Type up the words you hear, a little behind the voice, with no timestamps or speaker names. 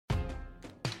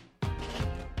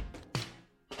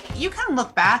you can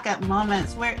look back at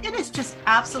moments where it is just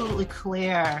absolutely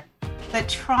clear that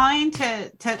trying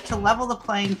to level the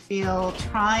playing field,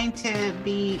 trying to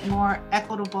be more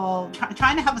equitable,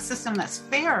 trying to have a system that's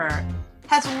fairer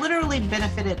has literally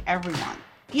benefited everyone,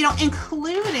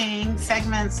 including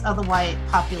segments of the white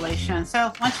population.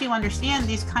 So once you understand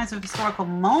these kinds of historical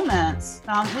moments,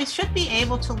 we should be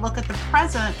able to look at the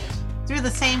present through the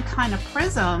same kind of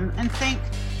prism and think,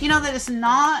 that it's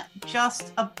not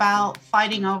just about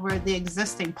fighting over the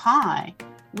existing pie.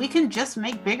 We can just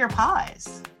make bigger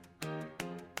pies.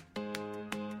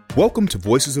 Welcome to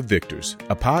Voices of Victors,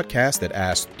 a podcast that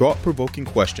asks thought-provoking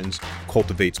questions,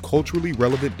 cultivates culturally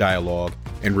relevant dialogue,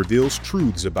 and reveals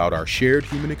truths about our shared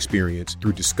human experience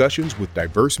through discussions with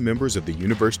diverse members of the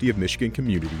University of Michigan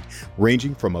community,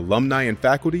 ranging from alumni and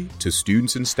faculty to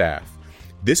students and staff.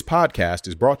 This podcast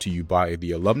is brought to you by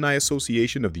the Alumni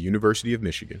Association of the University of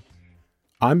Michigan.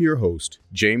 I'm your host,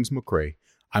 James McCrae.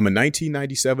 I'm a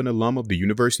 1997 alum of the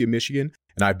University of Michigan,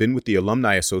 and I've been with the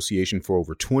Alumni Association for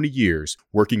over 20 years,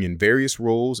 working in various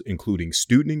roles, including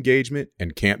student engagement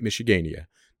and Camp Michigania.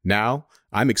 Now,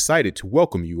 I'm excited to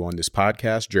welcome you on this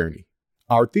podcast journey.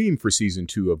 Our theme for Season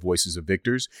 2 of Voices of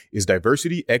Victors is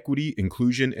diversity, equity,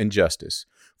 inclusion, and justice.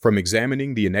 From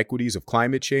examining the inequities of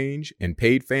climate change and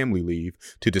paid family leave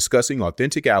to discussing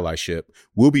authentic allyship,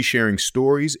 we'll be sharing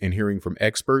stories and hearing from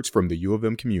experts from the U of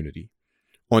M community.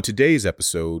 On today's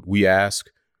episode, we ask,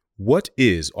 what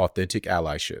is authentic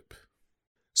allyship?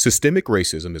 Systemic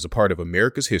racism is a part of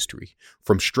America's history,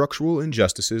 from structural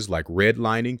injustices like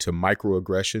redlining to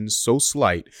microaggressions so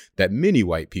slight that many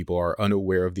white people are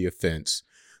unaware of the offense.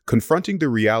 Confronting the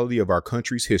reality of our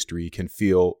country's history can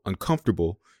feel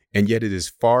uncomfortable, and yet it is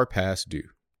far past due.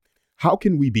 How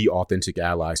can we be authentic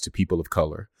allies to people of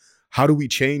color? How do we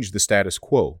change the status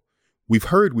quo? We've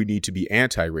heard we need to be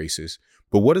anti-racist,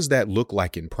 but what does that look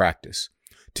like in practice?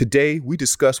 Today, we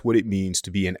discuss what it means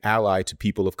to be an ally to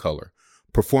people of color,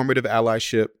 performative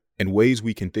allyship, and ways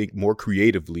we can think more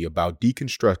creatively about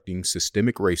deconstructing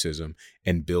systemic racism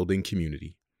and building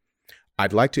community.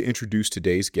 I'd like to introduce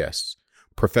today's guests,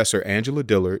 Professor Angela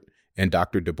Dillard and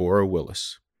Dr. Deborah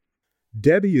Willis.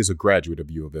 Debbie is a graduate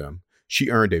of U of M. She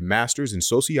earned a master's in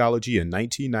sociology in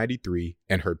 1993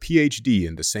 and her PhD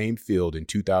in the same field in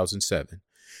 2007.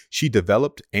 She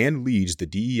developed and leads the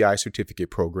DEI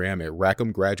certificate program at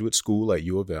Rackham Graduate School at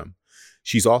U of M.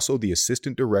 She's also the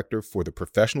assistant director for the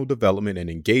professional development and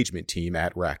engagement team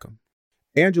at Rackham.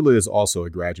 Angela is also a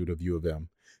graduate of U of M.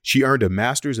 She earned a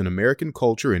master's in American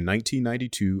culture in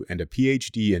 1992 and a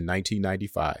PhD in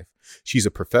 1995. She's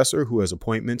a professor who has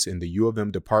appointments in the U of M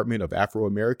Department of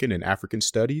Afro-American and African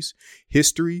Studies,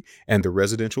 History, and the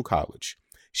Residential College.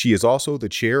 She is also the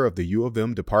chair of the U of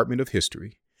M Department of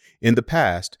History. In the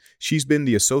past, she's been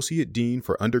the Associate Dean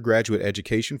for Undergraduate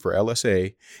Education for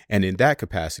LSA, and in that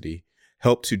capacity,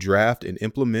 helped to draft and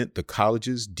implement the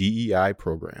college's DEI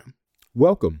program.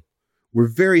 Welcome. We're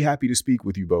very happy to speak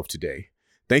with you both today.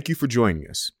 Thank you for joining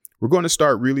us. We're going to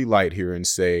start really light here and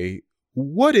say,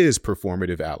 what is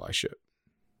performative allyship?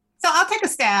 So I'll take a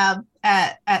stab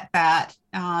at that.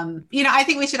 I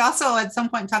think we should also at some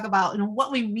point talk about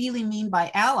what we really mean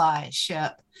by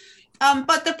allyship.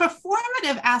 But the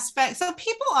performative aspect, so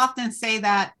people often say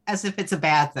that as if it's a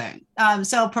bad thing.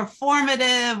 So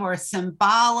performative or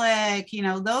symbolic,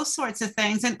 those sorts of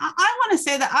things. And I want to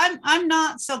say that I'm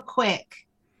not so quick,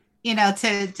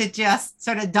 to just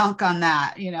sort of dunk on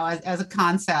that, as a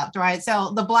concept, right?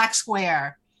 So the black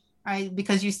square, right?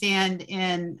 Because you stand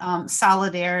in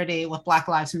solidarity with Black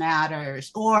Lives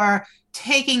Matters, or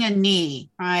taking a knee,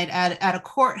 right, at a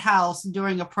courthouse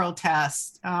during a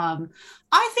protest.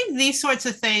 I think these sorts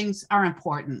of things are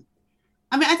important.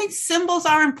 I think symbols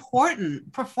are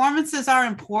important. Performances are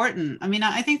important.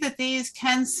 I think that these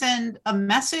can send a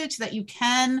message that you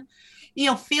can,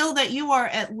 feel that you are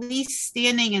at least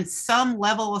standing in some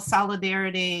level of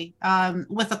solidarity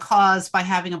with a cause by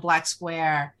having a black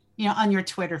square, on your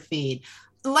Twitter feed.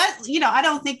 I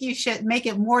don't think you should make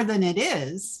it more than it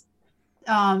is.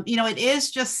 It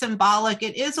is just symbolic.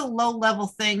 It is a low-level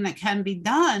thing that can be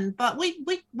done, but we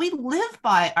live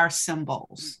by our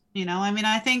symbols.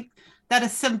 I think that a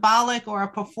symbolic or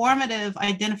a performative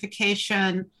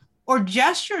identification or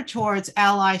gesture towards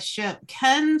allyship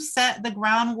can set the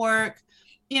groundwork,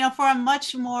 for a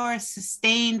much more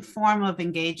sustained form of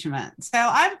engagement. So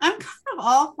I'm kind of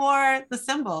all for the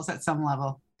symbols at some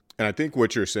level. And I think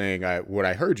what you're saying, what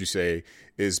I heard you say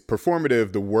is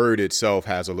performative, the word itself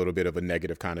has a little bit of a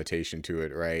negative connotation to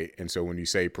it, right? And so when you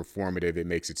say performative, it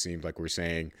makes it seem like we're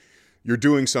saying you're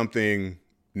doing something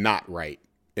not right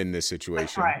in this situation.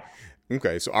 That's right.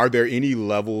 Okay. So are there any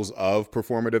levels of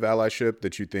performative allyship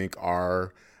that you think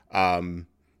are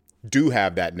do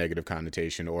have that negative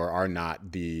connotation or are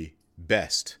not the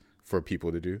best for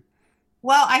people to do?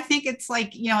 Well, I think it's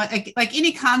like, like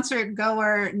any concert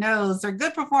goer knows, there are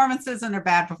good performances and there are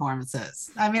bad performances.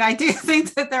 I mean, I do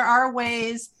think that there are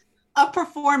ways of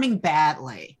performing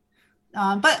badly.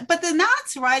 But then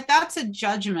that's right. That's a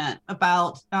judgment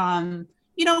about,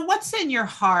 what's in your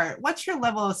heart? What's your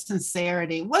level of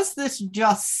sincerity? Was this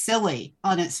just silly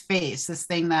on its face, this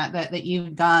thing that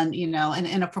you've done, in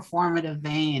a performative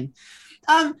vein?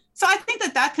 So I think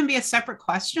that can be a separate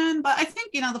question, but I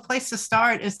think, the place to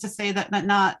start is to say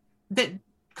that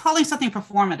calling something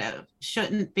performative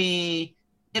shouldn't be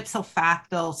ipso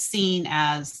facto seen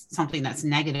as something that's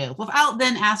negative without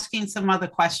then asking some other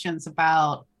questions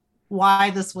about why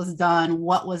this was done,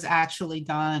 what was actually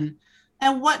done,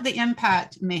 and what the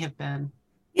impact may have been.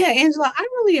 Yeah, Angela, I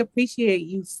really appreciate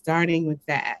you starting with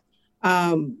that,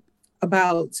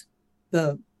 about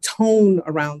the tone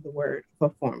around the word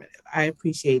performative. I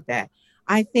appreciate that.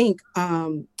 I think,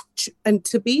 and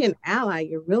to be an ally,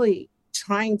 you're really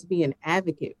trying to be an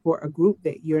advocate for a group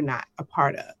that you're not a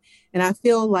part of. And I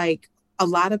feel like a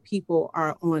lot of people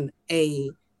are on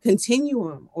a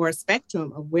continuum or a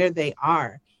spectrum of where they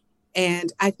are.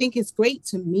 And I think it's great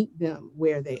to meet them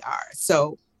where they are.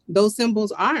 So those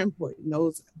symbols are important.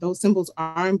 Those symbols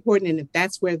are important. And if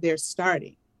that's where they're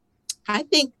starting, I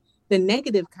think the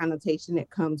negative connotation that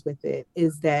comes with it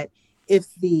is that if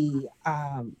the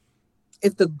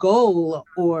goal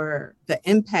or the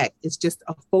impact is just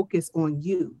a focus on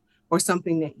you or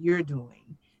something that you're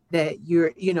doing, that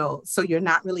so you're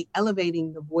not really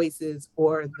elevating the voices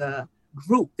or the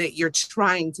group that you're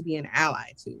trying to be an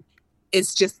ally to.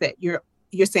 It's just that you're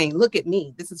saying, look at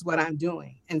me, this is what I'm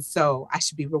doing. And so I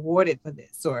should be rewarded for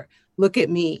this, or look at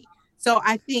me. So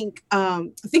I think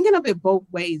thinking of it both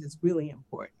ways is really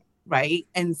important, right?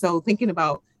 And so thinking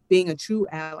about being a true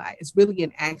ally is really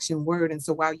an action word. And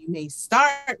so while you may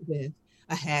start with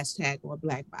a hashtag or a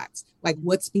black box, like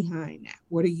what's behind that?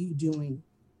 What are you doing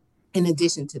in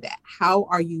addition to that? How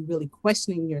are you really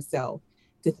questioning yourself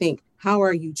to think, how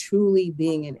are you truly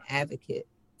being an advocate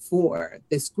for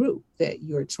this group that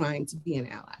you're trying to be an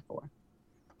ally for?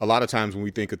 A lot of times when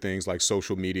we think of things like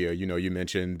social media, you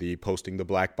mentioned the posting the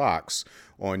black box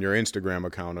on your Instagram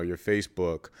account or your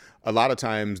Facebook. A lot of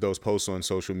times those posts on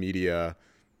social media,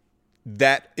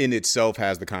 that in itself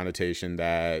has the connotation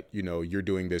that, you're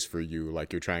doing this for you,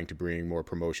 like you're trying to bring more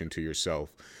promotion to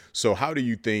yourself. So how do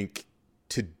you think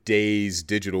today's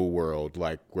digital world,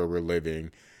 like where we're living,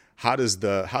 how does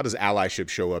allyship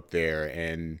show up there?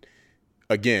 And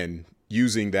again,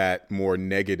 using that more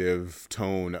negative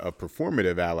tone of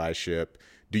performative allyship,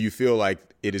 do you feel like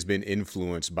it has been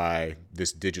influenced by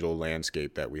this digital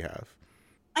landscape that we have?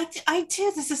 I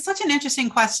do. This is such an interesting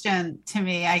question to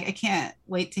me. I can't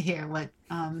wait to hear what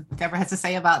Deborah has to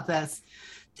say about this.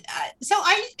 So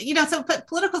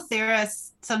political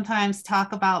theorists sometimes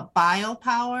talk about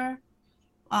biopower,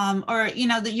 or,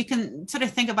 that you can sort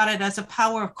of think about it as a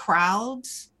power of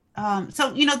crowds.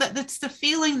 That's the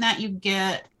feeling that you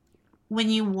get when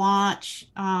you watch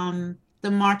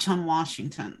the March on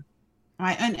Washington,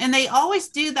 right? And they always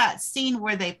do that scene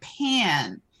where they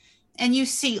pan and you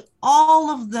see all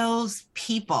of those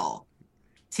people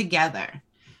together,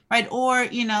 right? Or,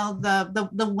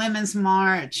 the Women's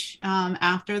March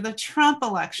after the Trump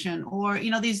election, or,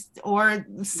 or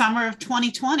summer of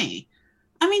 2020.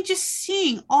 I mean, just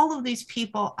seeing all of these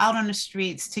people out on the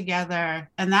streets together.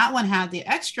 And that one had the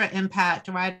extra impact,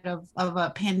 right, of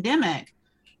a pandemic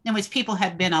in which people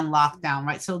had been on lockdown,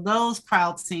 right? So those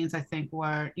crowd scenes, I think,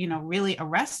 were, really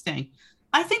arresting.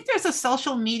 I think there's a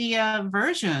social media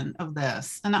version of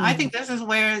this. And I think this is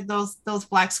where those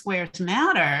Black squares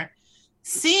matter.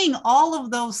 Seeing all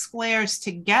of those squares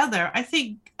together, I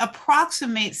think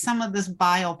approximates some of this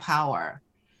biopower,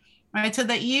 right? So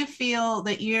that you feel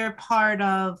that you're part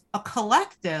of a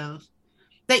collective,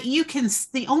 that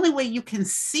the only way you can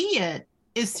see it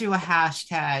is through a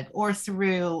hashtag or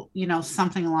through,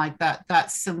 something like that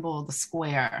symbol, the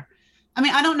square. I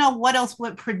mean, I don't know what else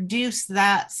would produce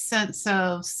that sense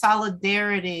of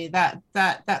solidarity,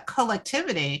 that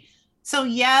collectivity. So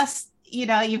yes,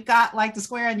 you've got like the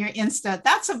square on your Insta,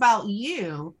 that's about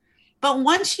you. But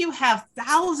once you have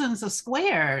thousands of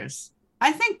squares,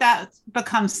 I think that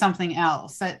becomes something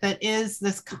else that is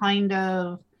this kind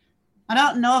of, I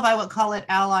don't know if I would call it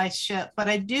allyship, but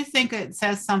I do think it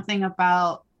says something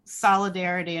about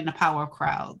solidarity and the power of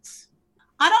crowds.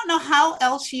 I don't know how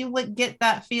else you would get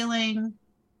that feeling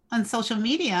on social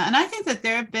media. And I think that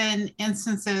there have been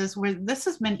instances where this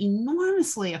has been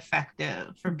enormously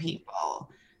effective for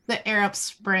people. The Arab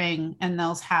Spring and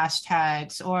those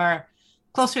hashtags, or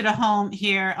closer to home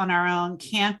here on our own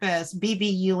campus,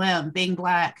 BBUM, being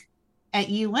Black at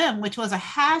UM, which was a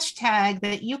hashtag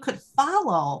that you could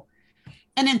follow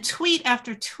and in tweet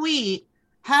after tweet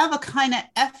have a kind of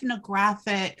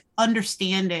ethnographic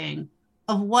understanding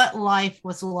of what life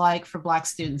was like for Black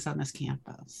students on this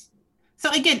campus.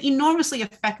 So again, enormously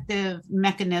effective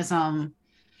mechanism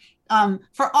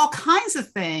for all kinds of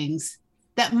things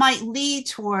that might lead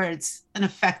towards an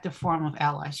effective form of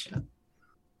allyship.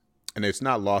 And it's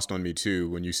not lost on me, too,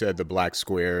 when you said the Black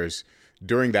squares.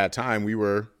 During that time, we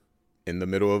were in the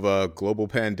middle of a global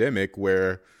pandemic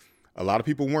where a lot of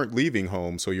people weren't leaving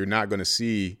home. So you're not going to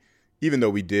see, even though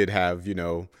we did have,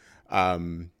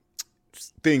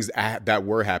 things that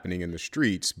were happening in the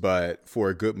streets, but for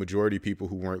a good majority of people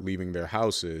who weren't leaving their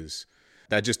houses,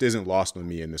 that just isn't lost on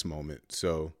me in this moment.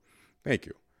 So thank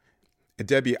you. And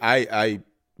Debbie, I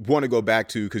want to go back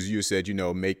to, because you said,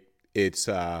 make it's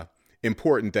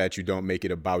important that you don't make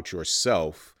it about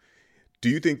yourself. Do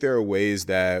you think there are ways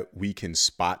that we can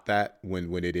spot that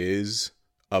when it is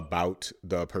about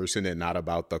the person and not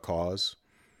about the cause?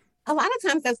 A lot of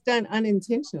times that's done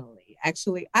unintentionally.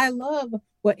 Actually, I love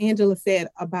what Angela said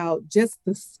about just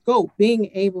the scope, being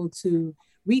able to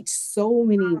reach so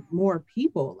many more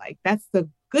people. Like, that's the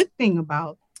good thing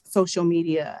about social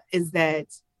media, is that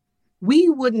we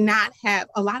would not have,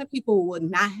 a lot of people would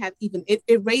not have even, it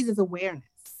raises awareness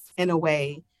in a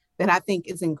way that I think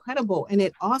is incredible. And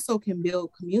it also can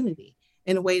build community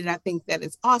in a way that I think that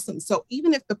is awesome. So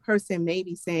even if the person may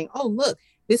be saying, oh, look,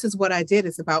 this is what I did,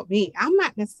 it's about me. I'm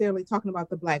not necessarily talking about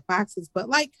the black boxes, but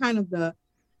like kind of the,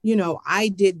 I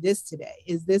did this today.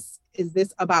 Is this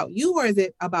about you, or is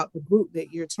it about the group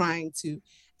that you're trying to?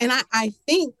 And I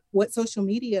think what social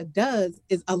media does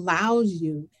is allows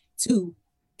you to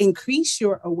increase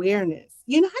your awareness.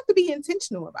 You don't have to be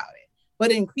intentional about it,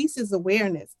 but it increases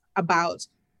awareness about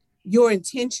your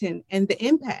intention and the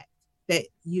impact that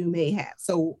you may have.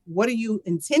 So what are you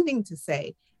intending to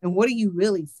say? And what are you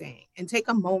really saying? And take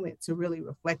a moment to really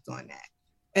reflect on that.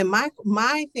 And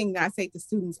my thing that I say to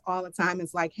students all the time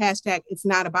is like, hashtag, it's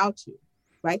not about you,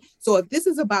 right? So if this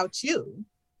is about you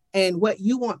and what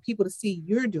you want people to see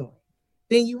you're doing,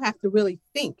 then you have to really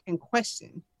think and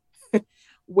question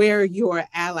where your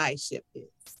allyship is.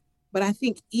 But I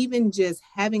think even just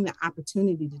having the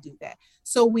opportunity to do that.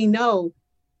 So we know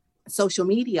social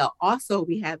media, also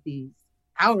we have these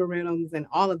algorithms and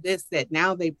all of this that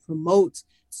now they promote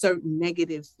certain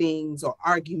negative things or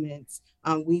arguments.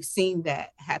 We've seen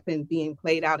that happen being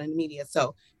played out in the media.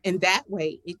 So in that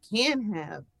way, it can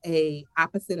have a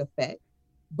opposite effect,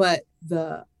 but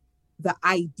the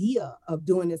idea of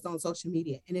doing this on social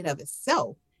media in and of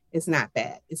itself is not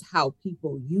bad. It's how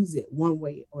people use it one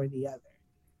way or the other.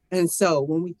 And so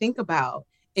when we think about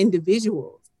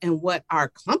individuals and what our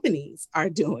companies are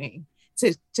doing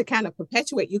to kind of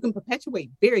perpetuate, you can perpetuate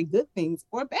very good things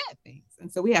or bad things.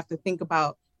 And so we have to think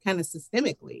about kind of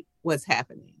systemically what's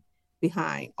happening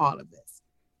behind all of this.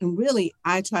 And really,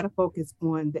 I try to focus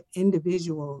on the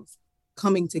individuals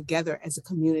coming together as a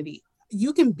community.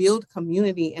 You can build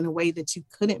community in a way that you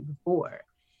couldn't before.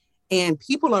 And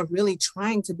people are really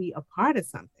trying to be a part of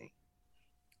something.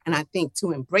 And I think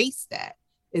to embrace that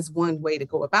is one way to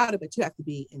go about it, but you have to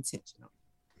be intentional.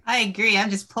 I agree.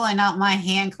 I'm just pulling out my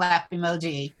hand clap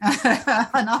emoji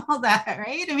and all that,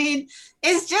 right? I mean,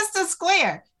 it's just a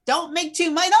square. Don't take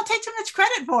too much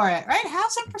credit for it, right? Have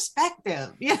some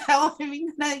perspective, I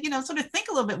mean, sort of think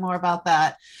a little bit more about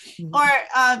that. Mm-hmm.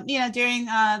 Or, during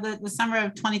the summer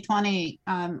of 2020,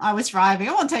 I was driving.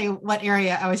 I won't tell you what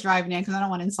area I was driving in because I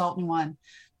don't want to insult anyone.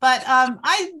 But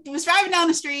I was driving down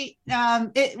the street.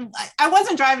 I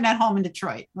wasn't driving at home in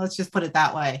Detroit. Let's just put it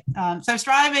that way. So I was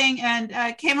driving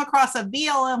and came across a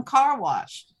BLM car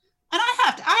wash. And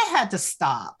I had to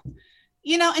stop,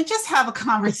 and just have a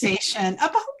conversation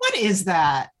about what is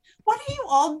that? What are you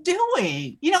all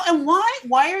doing? And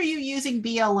why are you using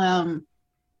BLM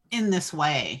in this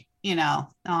way?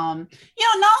 Not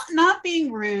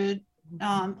being rude.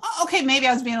 Okay, maybe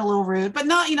I was being a little rude, but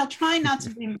not, trying not to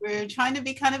be rude, trying to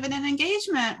be kind of in an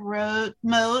engagement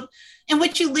mode in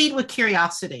which you lead with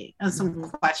curiosity and some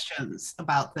questions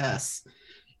about this.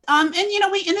 And,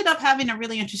 we ended up having a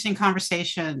really interesting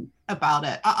conversation about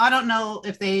it. I don't know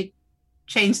if they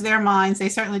changed their minds. They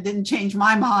certainly didn't change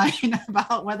my mind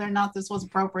about whether or not this was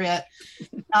appropriate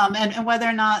and whether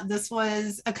or not this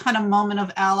was a kind of moment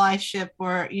of allyship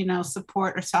or,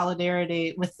 support or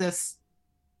solidarity with this,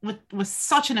 with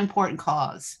such an important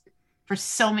cause for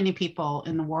so many people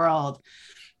in the world.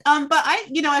 But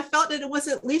I felt that it was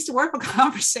at least worth a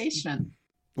conversation.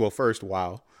 Well, first,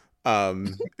 wow. I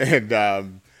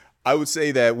would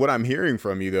say that what I'm hearing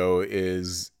from you, though,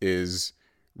 is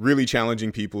really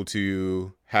challenging people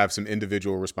to have some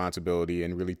individual responsibility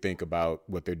and really think about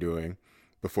what they're doing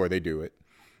before they do it.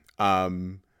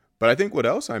 But I think what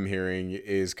else I'm hearing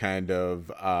is kind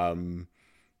of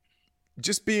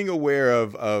just being aware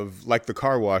of like the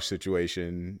car wash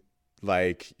situation,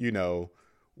 like, you know,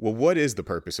 well, what is the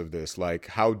purpose of this? Like,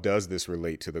 how does this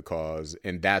relate to the cause?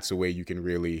 And that's a way you can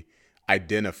really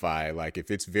identify, like,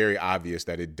 if it's very obvious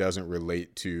that it doesn't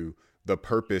relate to the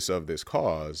purpose of this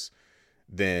cause,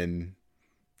 then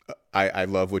I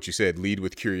love what you said, lead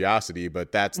with curiosity,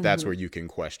 but that's where you can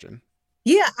question.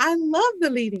 Yeah, I love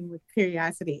the leading with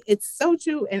curiosity. It's so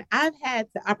true. And I've had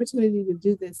the opportunity to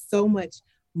do this so much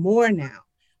more now.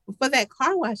 For that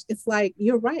car wash, it's like,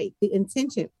 you're right. The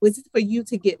intention was it for you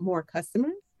to get more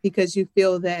customers because you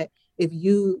feel that if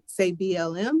you say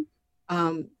BLM,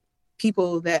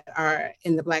 people that are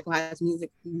in the Black Lives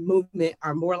Music movement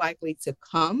are more likely to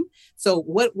come. So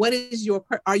what is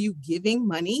are you giving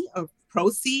money or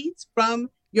proceeds from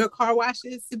your car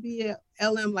washes to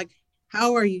BLM? Like,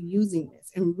 how are you using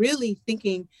this? And really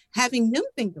thinking, having them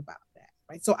think about that,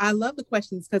 right? So I love the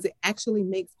questions because it actually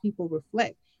makes people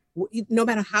reflect. No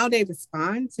matter how they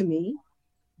respond to me,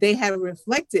 they have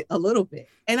reflected a little bit.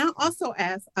 And I also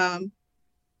ask,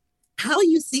 how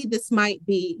you see this might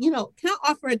be, you know, can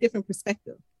I offer a different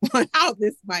perspective on how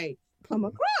this might come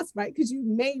across, right? Because you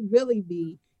may really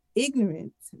be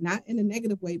ignorant, not in a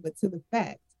negative way, but to the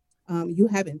fact you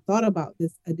haven't thought about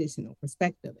this additional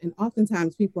perspective. And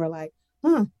oftentimes people are like,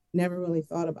 never really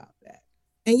thought about that.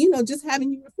 And, you know, just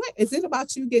having you reflect, is it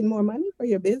about you getting more money for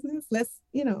your business? Let's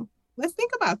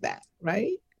think about that,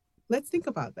 right? Let's think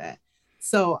about that.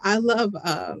 So I love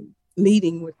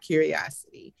leading with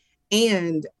curiosity.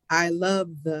 And I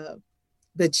love the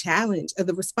challenge of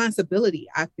the responsibility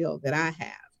I feel that I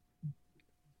have,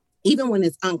 even when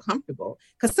it's uncomfortable,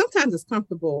 because sometimes it's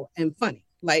comfortable and funny.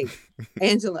 Like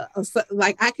Angela,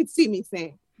 like I could see me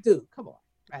saying, dude, come on,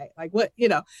 right? Like what, you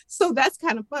know, so that's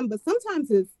kind of fun, but sometimes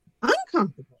it's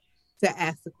uncomfortable to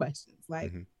ask the questions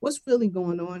like, what's really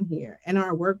going on here in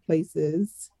our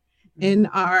workplaces, in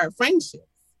our friendships?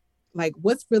 Like,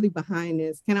 what's really behind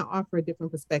this? Can I offer a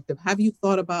different perspective? Have you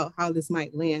thought about how this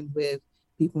might land with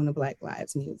people in the Black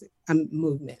Lives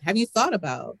movement? Have you thought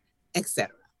about,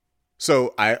 etc.?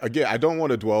 So I don't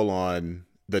want to dwell on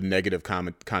the negative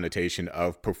connotation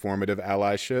of performative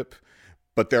allyship,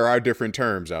 but there are different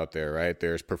terms out there, right?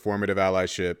 There's performative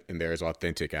allyship and there's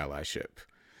authentic allyship.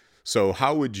 So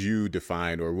how would you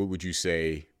define, or what would you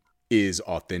say is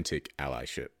authentic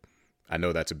allyship? I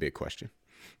know that's a big question.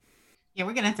 Yeah,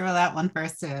 we're going to throw that one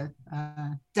first to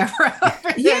Deborah.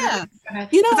 Yeah.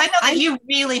 You know, I know that you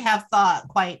really have thought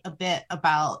quite a bit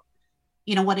about,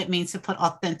 you know, what it means to put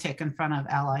authentic in front of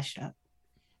allyship.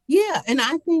 Yeah, and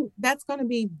I think that's going to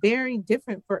be very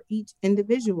different for each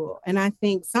individual. And I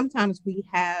think sometimes we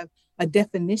have a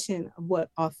definition of what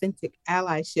authentic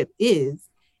allyship is,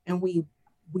 and we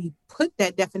put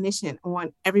that definition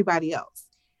on everybody else.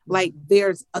 Like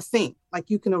there's a thing, like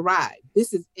you can arrive,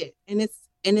 this is it. And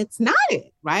it's not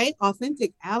it, right?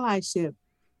 Authentic allyship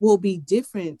will be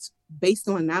different based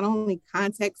on not only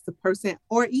context, the person,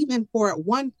 or even for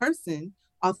one person.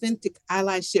 Authentic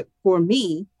allyship for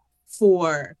me,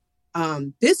 for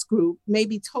this group may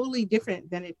be totally different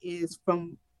than it is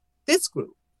from this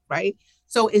group, right?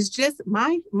 So it's just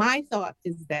my thought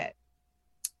is that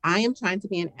I am trying to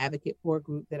be an advocate for a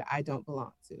group that I don't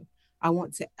belong to. I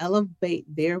want to elevate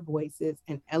their voices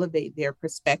and elevate their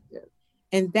perspective.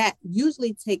 And that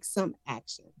usually takes some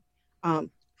action.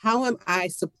 How am I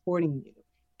supporting you?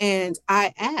 And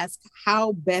I ask,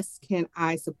 how best can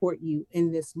I support you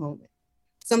in this moment?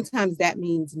 Sometimes that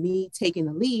means me taking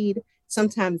the lead.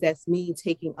 Sometimes that's me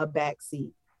taking a back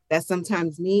seat. That's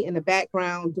sometimes me in the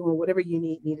background doing whatever you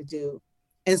need me to do.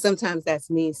 And sometimes that's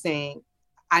me saying,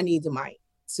 I need the mic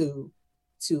to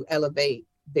elevate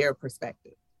their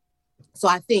perspective. So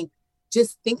I think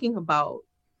just thinking about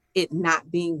it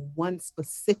not being one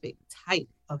specific type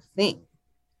of thing,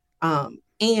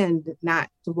 and not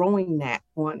throwing that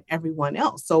on everyone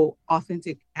else. So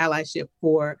authentic allyship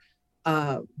for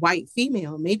a white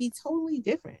female may be totally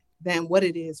different than what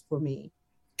it is for me.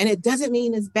 And it doesn't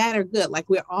mean it's bad or good. Like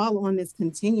we're all on this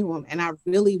continuum. And I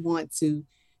really want to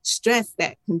stress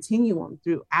that continuum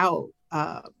throughout,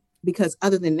 because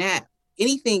other than that,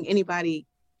 anything anybody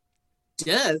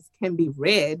does can be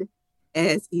read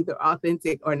as either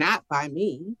authentic or not by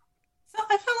me. So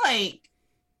I feel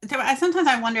like sometimes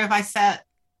I wonder if I set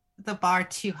the bar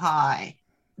too high.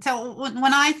 So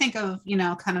when I think of, you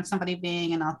know, kind of somebody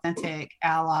being an authentic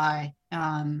ally,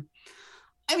 I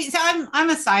mean, so I'm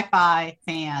a sci-fi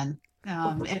fan,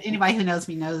 And anybody who knows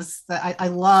me knows that I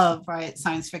love, right,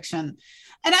 science fiction.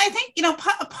 And I think,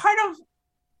 part of,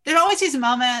 there are always these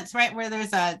moments, right, where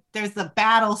there's the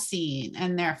battle scene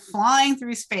and they're flying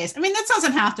through space. I mean, this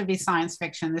doesn't have to be science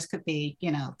fiction. This could be,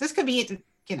 this could be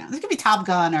Top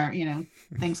Gun or,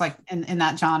 things like in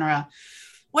that genre,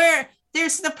 where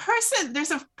there's a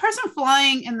person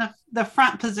flying in the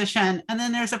front position, and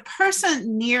then there's a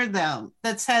person near them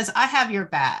that says, I have your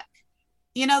back.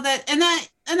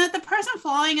 That the person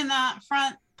flying in that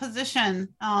front position,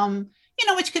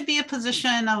 which could be a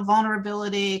position of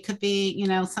vulnerability, could be,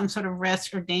 some sort of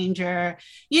risk or danger,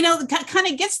 kind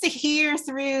of gets to hear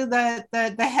through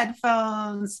the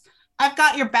headphones, I've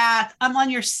got your back, I'm on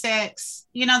your six,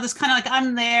 this kind of like,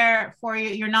 I'm there for you.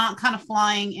 You're not kind of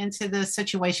flying into this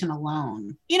situation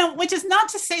alone, which is not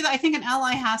to say that I think an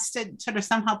ally has to sort of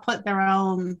somehow put their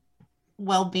own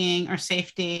well-being or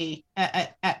safety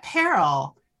at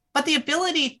peril, but the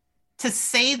ability to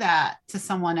say that to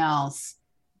someone else,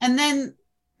 and then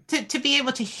to be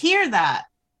able to hear that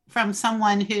from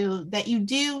someone that you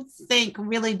do think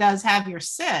really does have your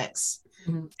six,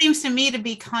 seems to me to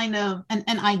be kind of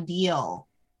an ideal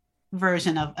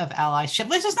version of allyship,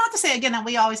 which is not to say, again, that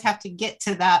we always have to get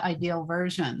to that ideal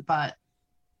version, but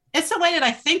it's the way that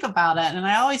I think about it. And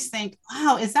I always think,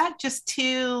 wow, is that just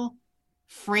too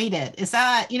freighted? Is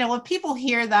that, when people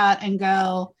hear that and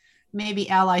go, maybe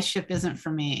allyship isn't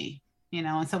for me,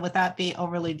 and so would that be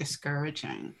overly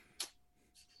discouraging?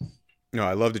 No,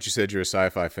 I love that you said you're a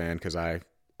sci-fi fan, because I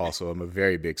also am a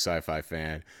very big sci-fi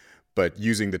fan. But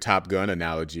using the Top Gun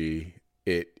analogy,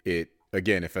 it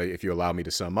again, if you allow me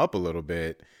to sum up a little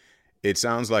bit, it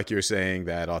sounds like you're saying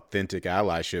that authentic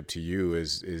allyship to you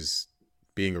is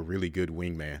being a really good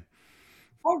wingman.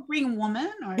 Or wing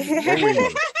woman. Or wing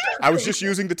woman. I was just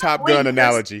using the Top Gun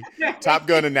analogy. Top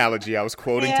Gun analogy. I was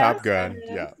quoting Top Gun.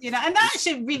 Yeah. And that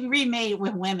should be remade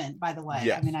with women, by the way.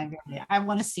 Yeah. I mean, I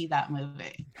want to see that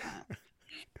movie.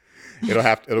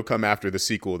 It'll come after the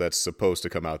sequel that's supposed to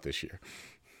come out this year.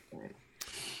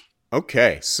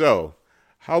 Okay, so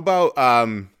how about,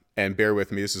 and bear with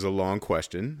me, this is a long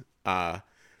question, but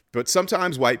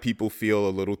sometimes white people feel a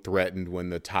little threatened when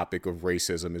the topic of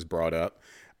racism is brought up.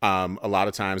 A lot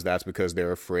of times that's because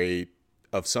they're afraid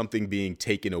of something being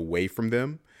taken away from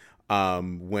them,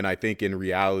 when I think in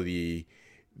reality,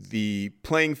 the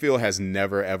playing field has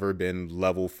never, ever been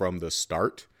level from the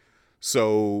start.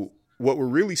 So what we're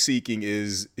really seeking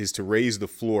is to raise the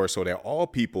floor so that all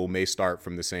people may start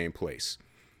from the same place.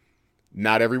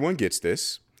 Not everyone gets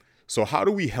this. So how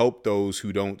do we help those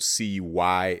who don't see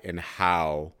why and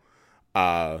how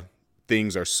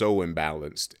things are so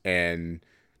imbalanced? And,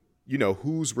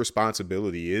 whose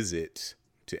responsibility is it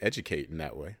to educate in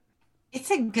that way?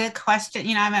 It's a good question.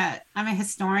 I'm a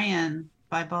historian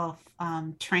by both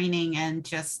training and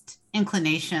just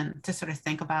inclination to sort of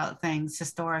think about things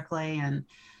historically. And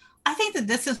I think that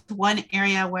this is one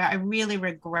area where I really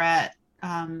regret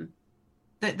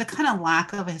the kind of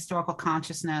lack of a historical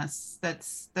consciousness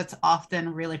that's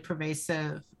often really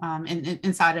pervasive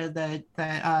inside of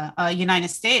the United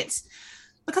States,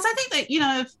 because I think that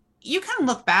if you can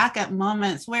look back at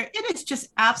moments where it is just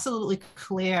absolutely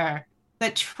clear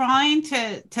that trying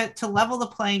to level the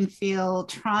playing field,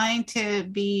 trying to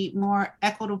be more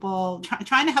equitable,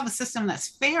 trying to have a system that's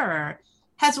fairer,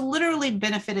 has literally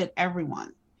benefited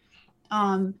everyone.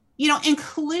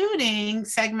 Including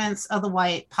segments of the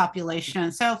white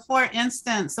population. So for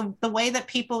instance, the way that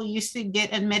people used to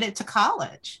get admitted to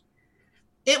college,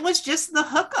 it was just the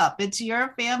hookup. It's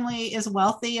your family is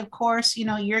wealthy. Of course,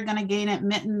 you're going to gain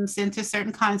admittance into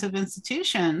certain kinds of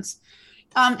institutions.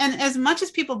 And as much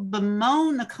as people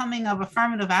bemoan the coming of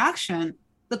affirmative action,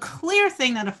 the clear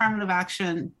thing that affirmative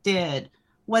action did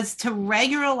was to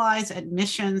regularize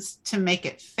admissions, to make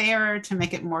it fairer, to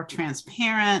make it more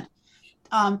transparent.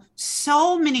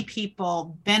 So many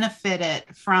people benefited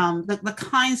from the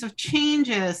kinds of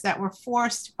changes that were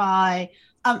forced by,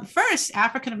 first,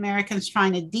 African Americans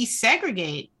trying to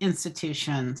desegregate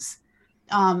institutions,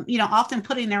 often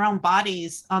putting their own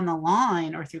bodies on the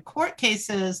line or through court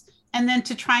cases, and then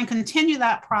to try and continue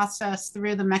that process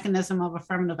through the mechanism of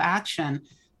affirmative action.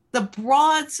 The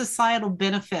broad societal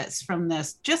benefits from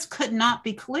this just could not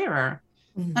be clearer.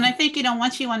 Mm-hmm. And I think,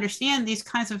 once you understand these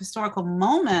kinds of historical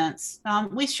moments,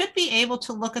 we should be able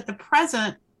to look at the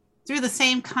present through the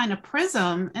same kind of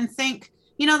prism and think,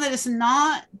 that it's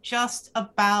not just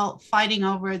about fighting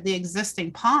over the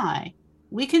existing pie.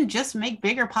 We can just make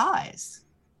bigger pies.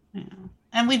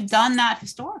 And we've done that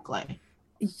historically.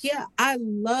 Yeah, I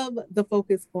love the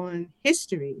focus on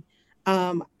history.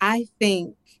 I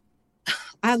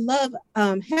love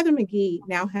Heather McGhee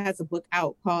now has a book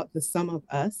out called The Sum of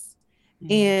Us.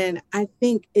 And I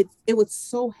think it was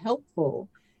so helpful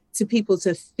to people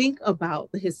to think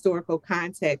about the historical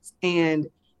context and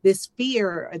this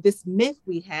fear, this myth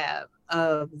we have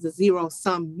of the zero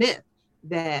sum myth,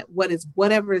 that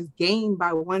whatever is gained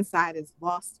by one side is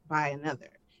lost by another.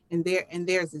 And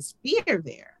there's this fear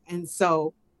there. And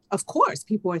so of course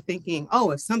people are thinking,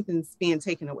 oh, if something's being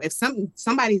taken away, if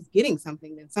somebody's getting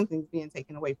something, then something's being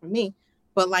taken away from me.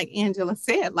 But like Angela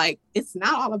said, like, it's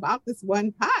not all about this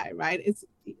one pie, right?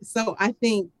 So I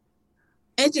think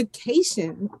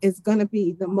education is going to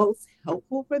be the most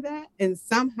helpful for that, and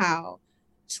somehow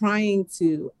trying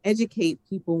to educate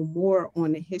people more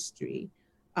on the history.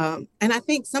 And I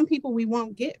think some people we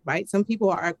won't get, right? Some people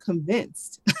are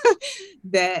convinced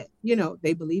that,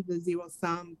 they believe the zero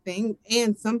sum thing.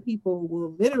 And some people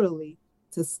will literally,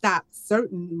 to stop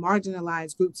certain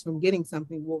marginalized groups from getting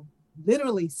something, will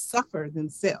literally suffer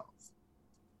themselves.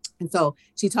 And so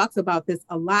she talks about this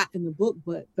a lot in the book,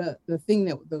 but the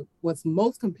thing what's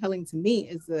most compelling to me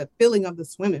is the filling of the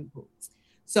swimming pools.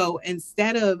 So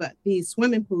instead of these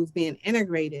swimming pools being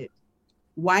integrated,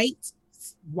 white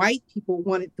people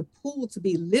wanted the pool to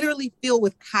be literally filled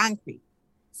with concrete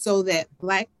so that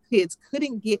Black kids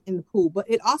couldn't get in the pool, but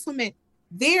it also meant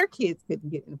their kids couldn't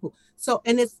get in the pool. So,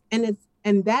 and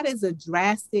that is a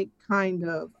drastic kind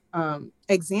of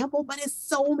example, but it's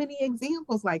so many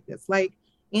examples like this, like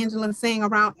Angela saying,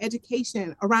 around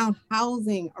education, around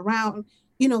housing, around,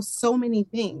 so many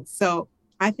things. So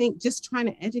I think just trying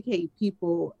to educate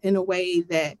people in a way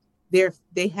that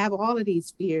they have all of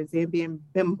these fears. They're being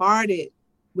bombarded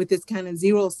with this kind of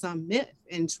zero sum myth,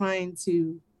 and trying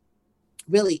to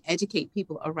really educate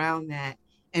people around that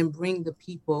and bring the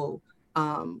people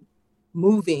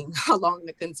moving along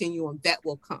the continuum that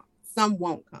will come. Some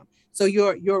won't come. So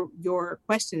your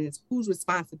question is, whose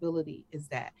responsibility is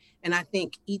that? And I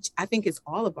think it's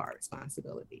all of our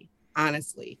responsibility,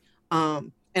 honestly.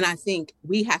 And I think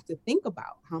we have to think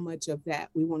about how much of that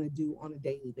we want to do on a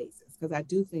daily basis, because I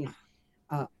do think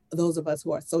those of us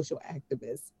who are social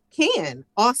activists can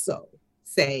also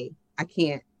say, I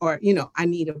can't, or, I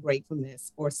need a break from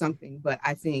this or something. But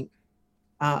I think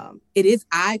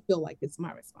I feel like it's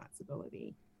my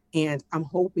responsibility. And I'm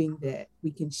hoping that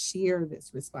we can share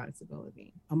this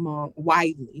responsibility among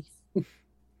widely,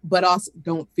 but also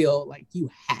don't feel like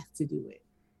you have to do it,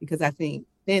 because I think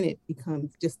then it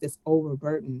becomes just this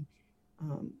overburden,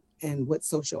 and what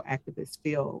social activists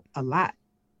feel a lot.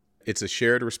 It's a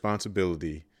shared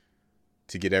responsibility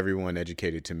to get everyone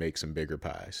educated to make some bigger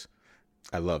pies.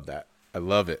 I love that. I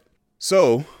love it.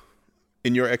 So,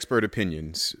 in your expert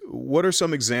opinions, what are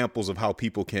some examples of how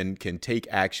people can take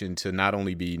action to not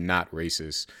only be not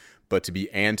racist, but to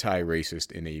be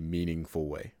anti-racist in a meaningful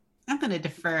way? I'm going to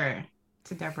defer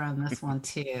to Deborah on this one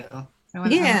too.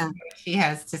 Yeah, she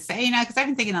has to say, because I've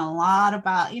been thinking a lot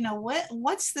about,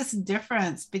 what's this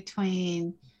difference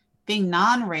between being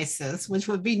non-racist, which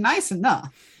would be nice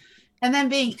enough, and then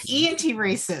being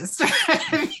anti-racist.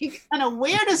 Kind of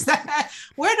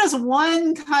where does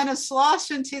one kind of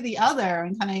slosh into the other,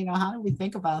 and kind of, how do we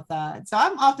think about that? So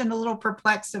I'm often a little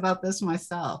perplexed about this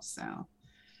myself. So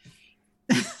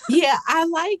yeah, I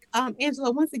like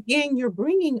Angela. Once again, you're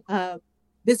bringing up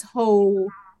this whole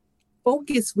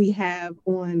focus we have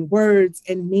on words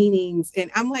and meanings, and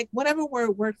I'm like, whatever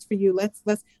word works for you. Let's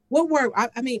what word?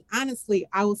 I mean, honestly,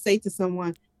 I will say to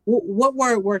someone, what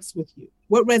word works with you?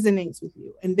 What resonates with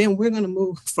you? And then we're going to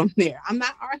move from there. I'm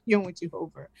not arguing with you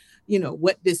over,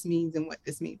 what this means and what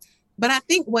this means. But I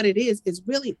think what it is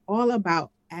really all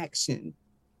about action.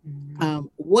 Mm-hmm.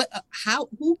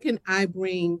 Who can I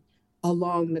bring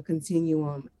along the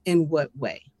continuum in what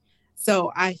way?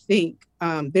 So I think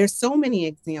there's so many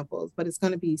examples, but it's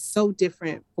going to be so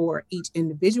different for each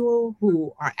individual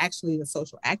who are actually the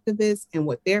social activists and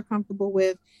what they're comfortable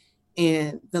with,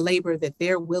 and the labor that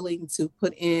they're willing to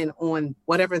put in on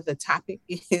whatever the topic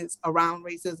is around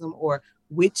racism, or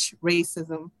which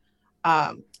racism,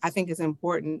 I think is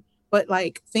important. But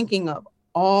like thinking of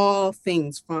all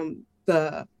things from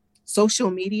the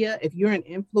social media, if you're an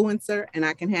influencer and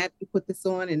I can have you put this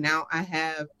on, and now I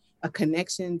have a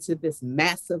connection to this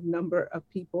massive number of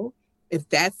people. If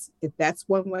that's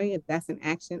one way, if that's an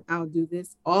action, I'll do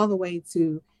this, all the way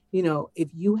to, if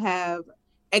you have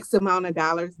X amount of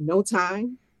dollars, no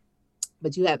time,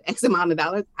 but you have X amount of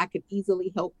dollars, I could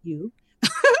easily help you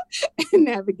and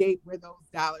navigate where those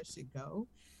dollars should go.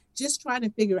 Just try to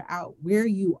figure out where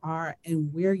you are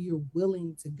and where you're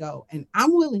willing to go. And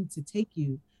I'm willing to take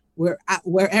you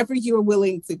wherever you're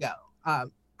willing to go.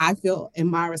 I feel in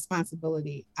my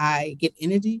responsibility, I get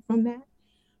energy from that.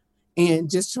 and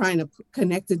just trying to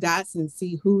connect the dots and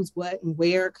see who's what and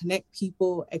where, connect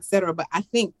people, etc. But I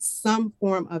think some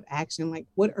form of action, like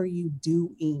what are you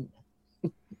doing?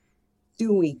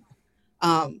 doing?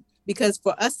 Because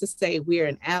for us to say we're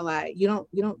an ally, you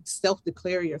don't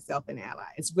self-declare yourself an ally.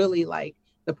 It's really like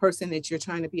the person that you're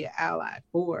trying to be an ally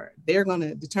for, they're going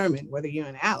to determine whether you're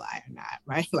an ally or not,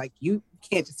 right? Like you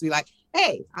can't just be like,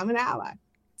 hey, I'm an ally.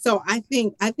 So I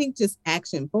think just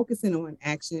action, focusing on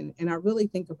action. And I really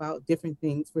think about different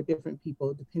things for different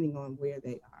people, depending on where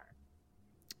they are.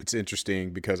 It's interesting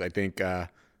because I think a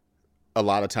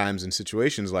lot of times in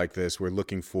situations like this, we're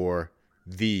looking for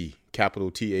the capital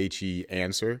THE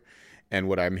answer. And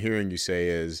what I'm hearing you say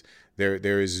is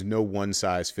there is no one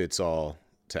size fits all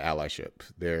to allyship.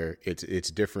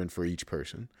 It's different for each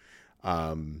person.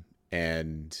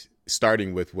 And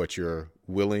starting with what you're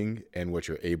willing and what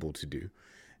you're able to do.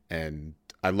 And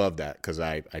I love that because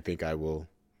I think I will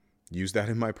use that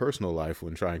in my personal life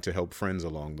when trying to help friends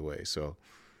along the way. So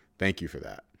thank you for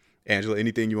that. Angela,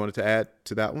 anything you wanted to add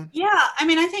to that one? Yeah, I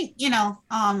mean, I think,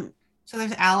 so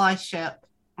there's allyship,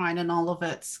 right, and all of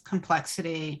its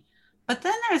complexity. But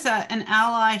then there's an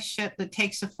allyship that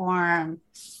takes the form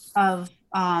of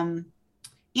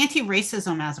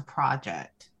anti-racism as a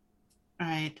project,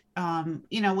 right?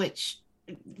 Which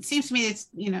it seems to me it's,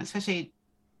 especially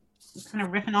kind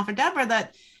of ripping off of Deborah,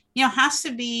 that, has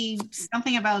to be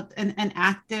something about an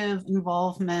active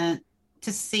involvement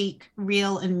to seek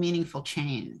real and meaningful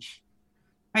change,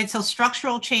 right? So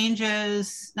structural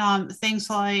changes, things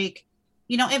like,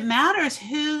 it matters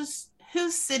who's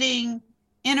sitting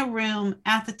in a room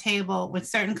at the table when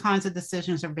certain kinds of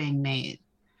decisions are being made,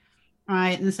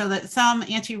 right? And so that some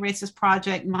anti-racist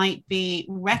project might be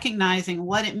recognizing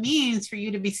what it means for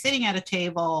you to be sitting at a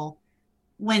table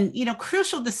when,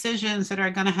 crucial decisions that are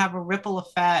going to have a ripple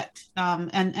effect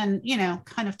and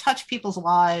kind of touch people's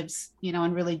lives,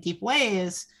 in really deep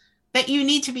ways, that you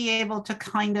need to be able to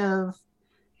kind of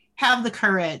have the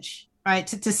courage, right,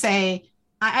 to say,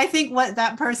 I think what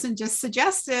that person just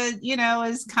suggested,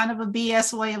 is kind of a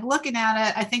BS way of looking at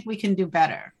it. I think we can do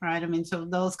better, right? I mean, so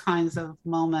those kinds of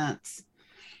moments.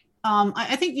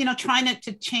 I think, trying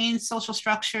to change social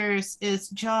structures is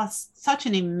just such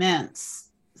an immense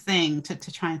thing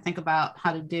to try and think about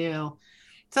how to do.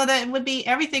 So that it would be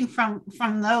everything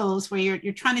from those where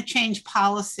you're trying to change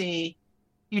policy,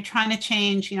 you're trying to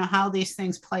change, how these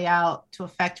things play out to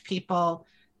affect people,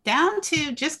 down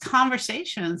to just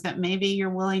conversations that maybe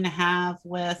you're willing to have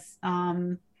with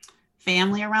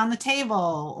family around the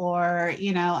table, or,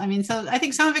 so I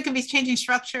think some of it can be changing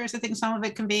structures. I think some of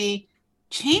it can be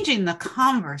changing the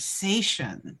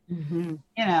conversation,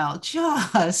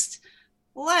 just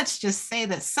let's just say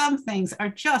that some things are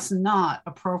just not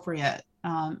appropriate,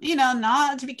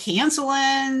 not to be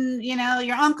canceling,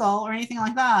 your uncle or anything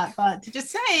like that, but to just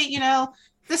say,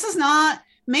 this is not,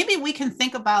 maybe we can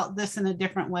think about this in a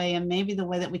different way. And maybe the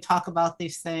way that we talk about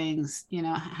these things,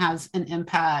 has an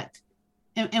impact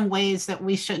in ways that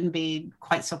we shouldn't be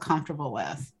quite so comfortable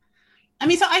with. I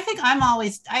mean, so I think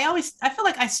I feel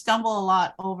like I stumble a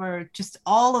lot over just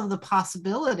all of the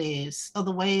possibilities of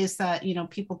the ways that,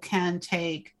 people can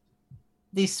take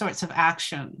these sorts of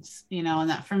actions,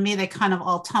 and that for me, they kind of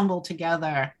all tumble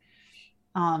together,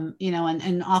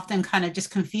 and often kind of just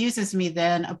confuses me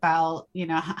then about,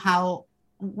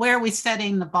 where are we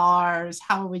setting the bars?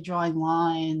 How are we drawing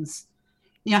lines?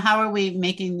 How are we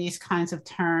making these kinds of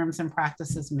terms and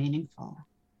practices meaningful?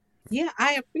 Yeah,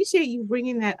 I appreciate you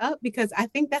bringing that up because I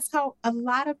think that's how a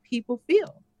lot of people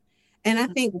feel. And I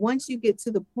think once you get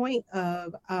to the point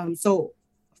of, so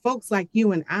folks like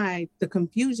you and I, the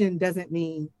confusion doesn't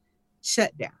mean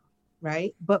shut down,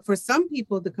 right? But for some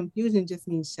people, the confusion just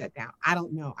means shut down. I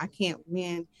don't know. I can't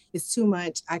win. It's too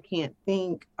much. I can't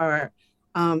think. Or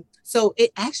so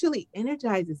it actually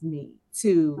energizes me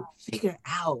to figure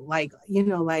out, like,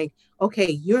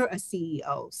 okay, you're a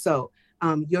CEO. So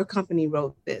your company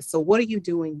wrote this. So what are you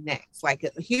doing next? Like,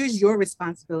 here's your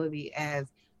responsibility as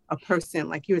a person,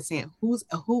 like you were saying,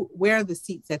 where are the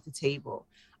seats at the table?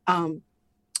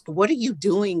 What are you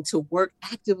doing to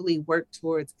actively work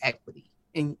towards equity?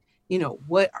 And,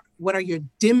 what are your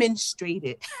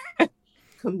demonstrated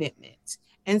commitments?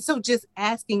 And so just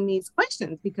asking these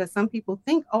questions, because some people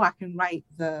think, oh, I can write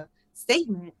the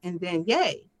statement and then,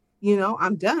 yay,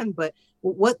 I'm done. But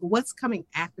what's coming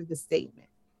after the statement?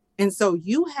 And so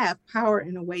you have power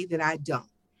in a way that I don't.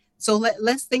 So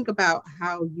let's think about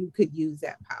how you could use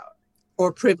that power,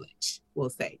 or privilege,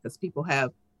 we'll say, because people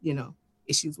have,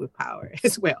 issues with power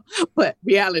as well. But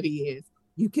reality is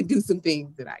you can do some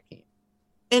things that I can't.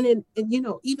 And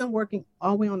even working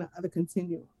all the way on the other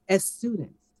continuum as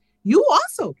students, you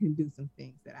also can do some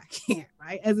things that I can't,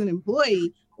 right? As an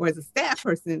employee or as a staff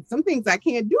person, some things I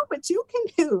can't do, but you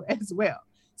can do as well.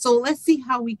 So let's see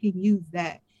how we can use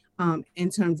that in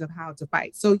terms of how to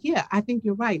fight. So yeah, I think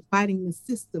you're right. Fighting the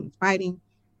systems, fighting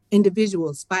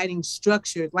individuals, fighting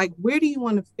structures. Like, where do you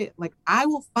want to fit? Like, I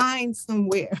will find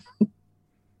somewhere.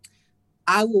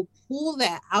 I will pull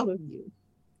that out of you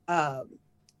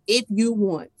if you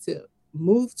want to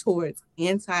move towards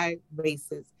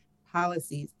anti-racist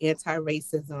policies,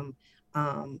 anti-racism,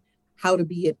 how to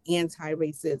be an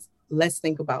anti-racist. Let's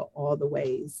think about all the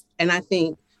ways. And I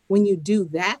think when you do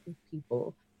that with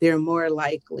people, they're more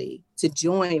likely to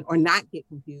join or not get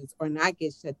confused or not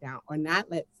get shut down or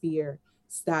not let fear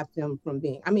stop them from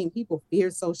being. I mean, people fear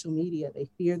social media. They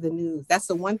fear the news. That's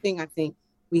the one thing I think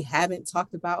we haven't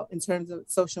talked about in terms of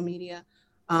social media.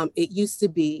 It used to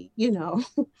be, you know,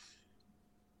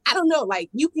 I don't know, like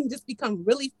you can just become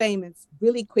really famous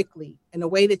really quickly in a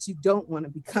way that you don't want to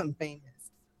become famous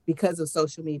because of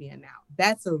social media now.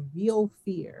 That's a real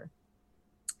fear.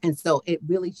 And so it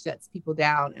really shuts people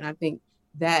down. And I think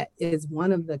that is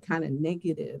one of the kind of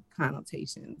negative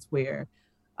connotations where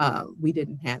we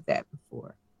didn't have that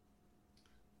before.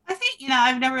 I think, you know,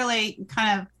 I've never really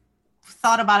kind of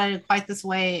thought about it quite this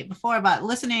way before, but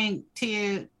listening to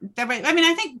you, Deborah, I mean,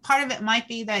 I think part of it might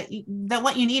be that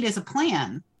what you need is a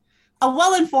plan, a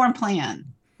well-informed plan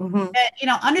that, you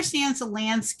know, understands the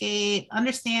landscape,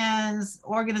 understands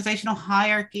organizational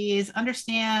hierarchies,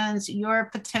 understands your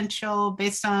potential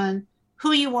based on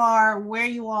who you are, where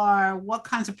you are, what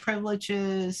kinds of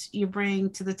privileges you bring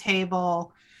to the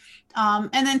table.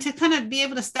 And then to kind of be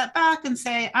able to step back and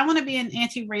say, I want to be an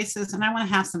anti-racist and I want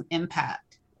to have some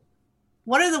impact.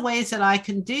 What are the ways that I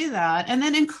can do that? And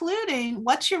then including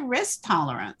what's your risk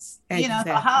tolerance?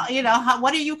 Exactly.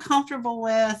 What are you comfortable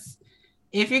with?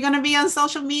 If you're going to be on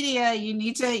social media, you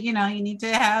need to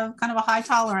have kind of a high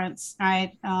tolerance,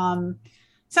 right?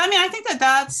 So, I mean, I think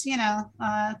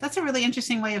that's a really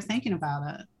interesting way of thinking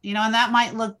about it, you know, and that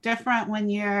might look different when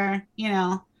you're, you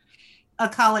know, a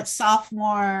college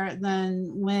sophomore than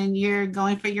when you're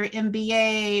going for your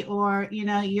MBA, or, you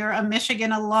know, you're a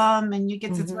Michigan alum and you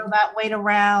get to throw that weight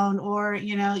around, or,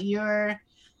 you know, you're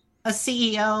a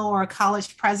CEO or a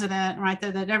college president, right?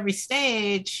 That at every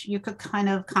stage you could kind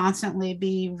of constantly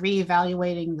be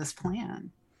reevaluating this plan.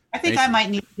 I think I might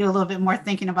need to do a little bit more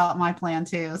thinking about my plan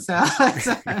too. So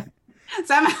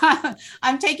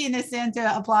I'm taking this in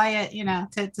to apply it, you know,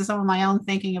 to some of my own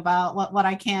thinking about what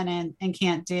I can and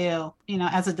can't do, you know,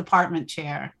 as a department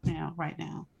chair, you know, right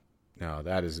now. No,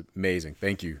 that is amazing.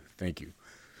 Thank you.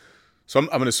 So I'm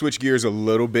going to switch gears a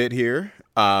little bit here.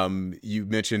 You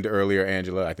mentioned earlier,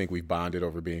 Angela, I think we bonded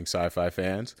over being sci-fi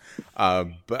fans,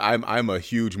 but I'm a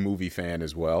huge movie fan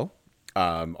as well,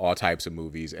 all types of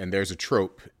movies. And there's a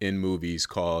trope in movies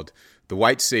called the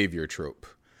white savior trope.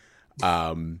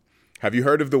 Have you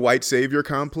heard of the white savior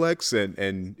complex?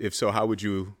 And if so, how would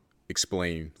you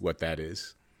explain what that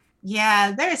is?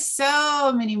 Yeah, there's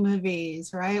so many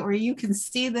movies, right, where you can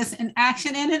see this in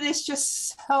action, and it is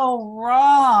just so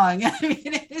wrong. I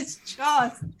mean, it is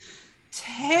just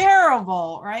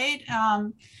terrible, right?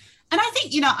 And I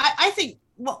think, you know, I think,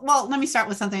 well, let me start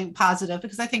with something positive,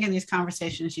 because I think in these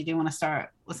conversations, you do want to start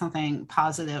with something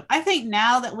positive. I think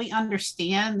now that we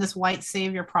understand this white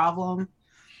savior problem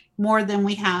more than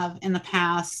we have in the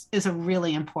past is a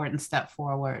really important step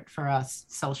forward for us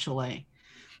socially.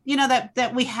 You know,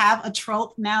 that we have a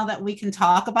trope now that we can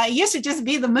talk about. It used to just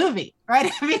be the movie,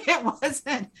 right? I mean,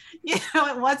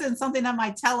 it wasn't something that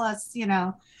might tell us,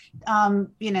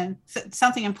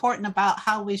 something important about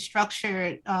how we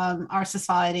structured our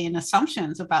society and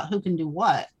assumptions about who can do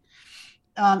what.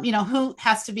 Who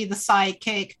has to be the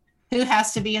sidekick, who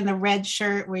has to be in the red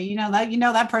shirt where,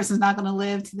 that person's not going to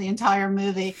live to the entire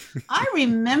movie. I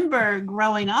remember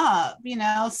growing up,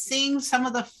 seeing some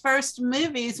of the first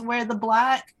movies where the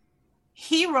Black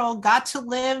hero got to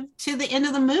live to the end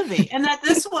of the movie, and that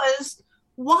this was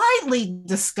widely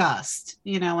discussed,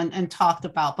 and talked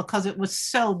about because it was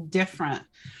so different.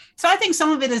 So I think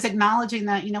some of it is acknowledging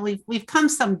that, we've come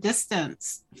some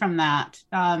distance from that.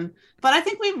 But I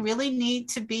think we really need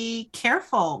to be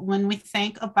careful when we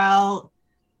think about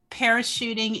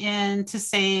parachuting in to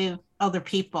save other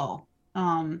people,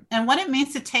 and what it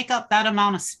means to take up that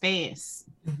amount of space.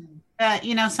 That,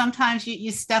 sometimes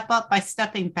you step up by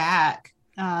stepping back.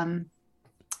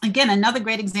 Again, another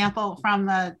great example from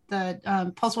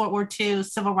the post-World War II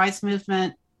civil rights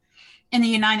movement in the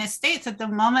United States, at the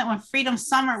moment when Freedom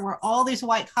Summer, where all these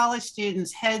white college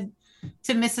students head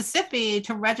to Mississippi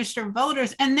to register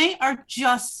voters, and they are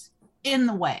just in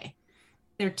the way.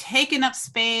 They're taking up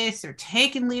space, they're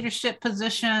taking leadership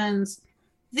positions,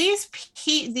 these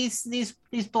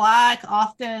Black,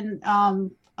 often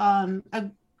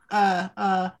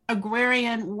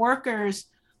agrarian workers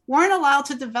weren't allowed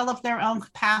to develop their own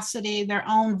capacity, their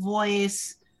own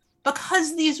voice,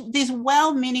 because these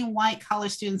well-meaning white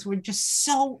college students were just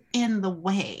so in the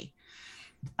way.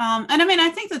 And I mean, I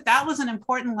think that was an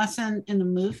important lesson in the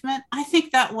movement. I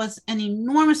think that was an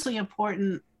enormously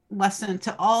important lesson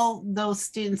to all those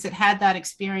students that had that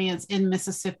experience in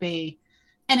Mississippi.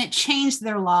 And it changed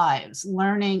their lives,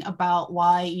 learning about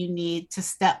why you need to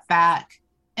step back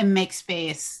and make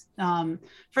space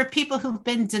for people who've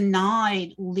been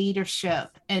denied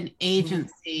leadership and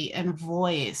agency and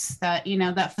voice, that,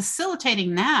 that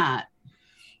facilitating that,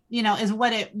 is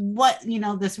what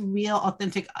this real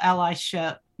authentic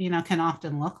allyship, can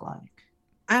often look like.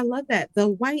 I love that. The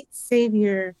white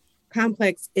savior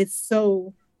complex is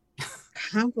so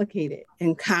complicated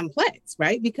and complex,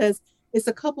 right? Because it's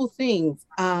a couple things.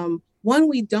 One,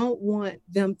 we don't want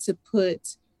them to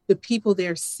put the people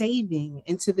they're saving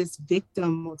into this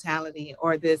victim mortality,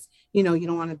 or this, you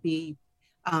don't want to be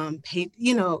paid,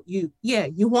 you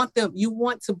want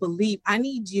to believe, I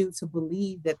need you to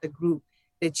believe that the group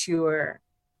that you're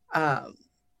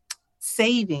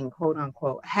saving, quote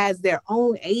unquote, has their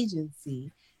own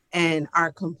agency and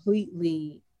are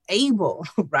completely able,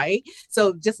 right?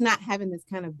 So just not having this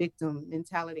kind of victim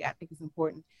mentality, I think, is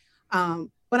important.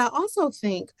 But I also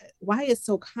think why it's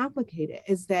so complicated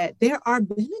is that there are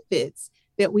benefits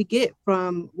that we get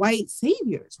from white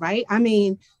saviors, right? I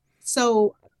mean,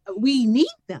 so we need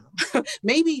them,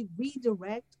 maybe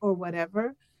redirect or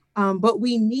whatever. But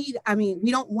we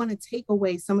don't want to take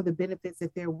away some of the benefits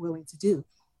that they're willing to do.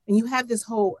 And you have this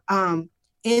whole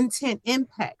intent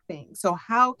impact thing. So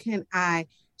how can I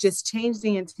just change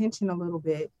the intention a little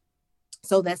bit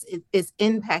so that it's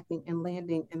impacting and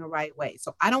landing in the right way?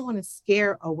 So I don't want to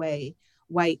scare away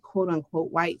white, quote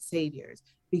unquote, white saviors,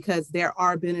 because there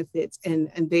are benefits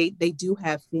and they do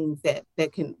have things that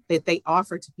they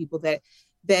offer to people that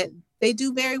they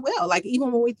do very well. Like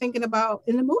even when we're thinking about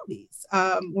in the movies,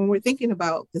 when we're thinking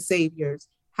about the saviors,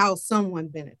 how someone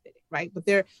benefited, right? But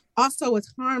there also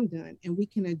is harm done, and we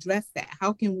can address that.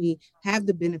 How can we have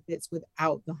the benefits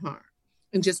without the harm?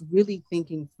 And just really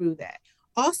thinking through that.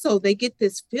 Also, they get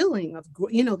this feeling of,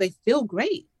 they feel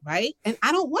great, right? And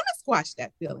I don't want to squash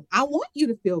that feeling. I want you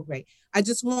to feel great. I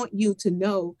just want you to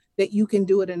know that you can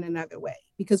do it in another way,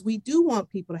 because we do want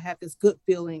people to have this good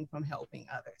feeling from helping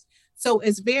others. So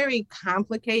it's very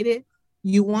complicated.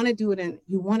 You want to do it, and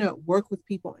you want to work with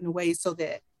people in a way so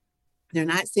that they're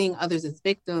not seeing others as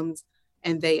victims,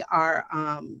 and they are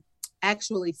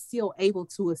actually still able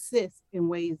to assist in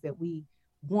ways that we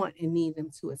want and need them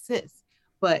to assist.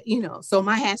 But, so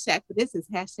my hashtag for this is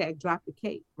hashtag drop the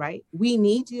cape, right? We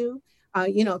need you.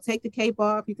 Take the cape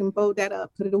off. You can fold that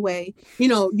up, put it away.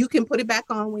 You can put it back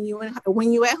on when you're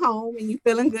at home and you're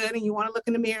feeling good and you want to look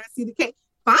in the mirror and see the cape.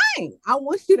 Fine. I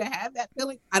want you to have that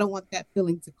feeling. I don't want that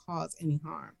feeling to cause any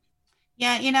harm.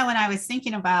 Yeah. When I was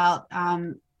thinking about,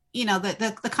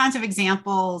 the kinds of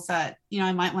examples that,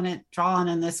 I might want to draw on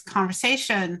in this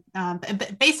conversation,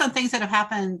 based on things that have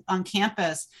happened on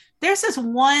campus, there's this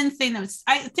one thing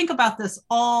I think about this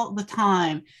all the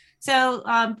time. So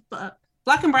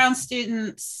Black and brown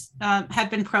students had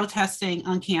been protesting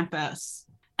on campus.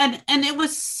 And it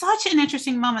was such an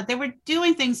interesting moment. They were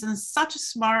doing things in such a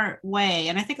smart way.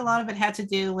 And I think a lot of it had to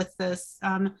do with this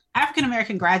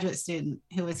African-American graduate student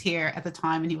who was here at the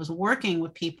time, and he was working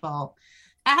with people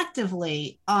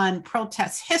actively on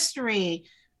protest history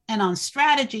and on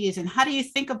strategies and how do you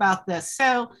think about this.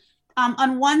 So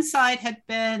on one side had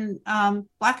been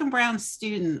Black and brown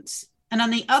students, and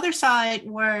on the other side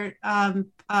were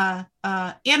Ann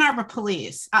Arbor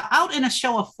police out in a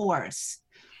show of force.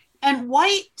 And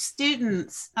white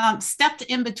students stepped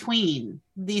in between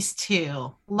these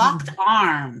two, locked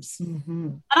arms. Mm-hmm.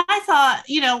 And I thought,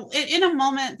 in a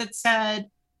moment that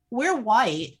said, we're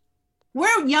white,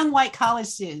 we're young white college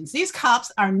students. These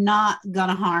cops are not going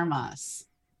to harm us.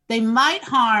 They might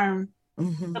harm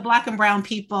the Black and brown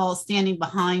people standing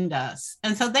behind us.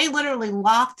 And so they literally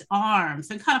locked arms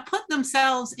and kind of put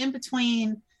themselves in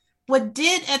between what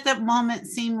did at that moment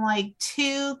seem like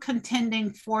two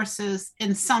contending forces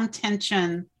in some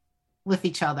tension with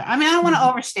each other. I mean, I don't want to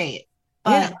overstate,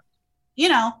 but,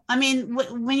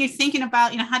 when you're thinking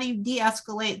about, how do you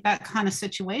de-escalate that kind of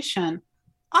situation?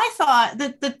 I thought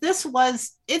that this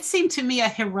was, it seemed to me a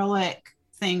heroic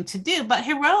thing to do, but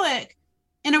heroic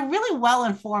in a really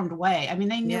well-informed way. I mean,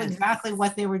 they knew exactly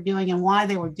what they were doing and why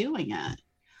they were doing it.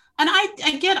 And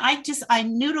I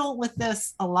noodle with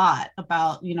this a lot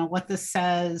about, what this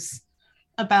says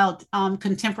about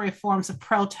contemporary forms of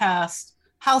protest,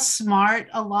 how smart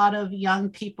a lot of young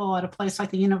people at a place like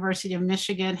the University of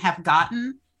Michigan have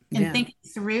gotten in thinking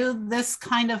through this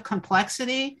kind of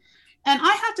complexity. And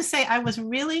I have to say, I was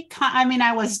really,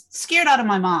 I was scared out of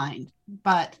my mind,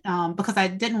 but because I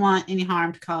didn't want any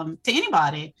harm to come to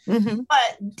anybody,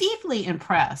 but deeply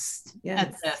impressed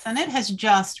at this. And it has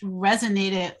just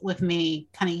resonated with me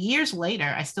kind of years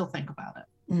later. I still think about it.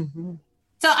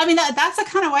 So, I mean, that's a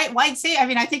kind of white say. I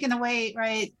mean, I think in the way,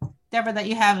 right, Deborah, that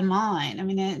you have in mind. I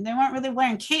mean, they weren't really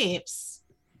wearing capes.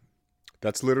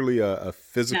 That's literally a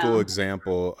physical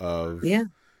example of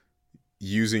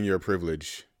using your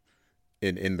privilege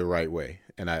in the right way.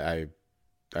 And I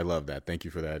love that. Thank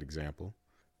you for that example.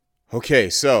 Okay,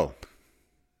 so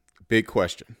big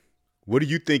question. What do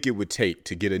you think it would take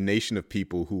to get a nation of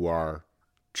people who are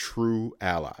true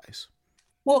allies?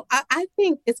 Well, I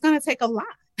think it's going to take a lot,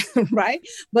 right?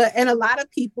 And a lot of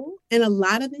people and a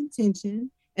lot of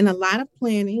intention and a lot of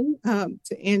planning,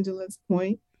 to Angela's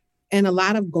point, and a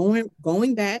lot of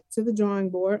going back to the drawing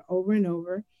board over and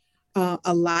over,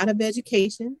 a lot of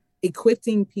education,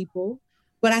 equipping people.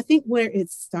 But I think where it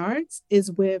starts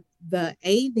is with the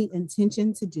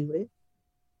intention to do it,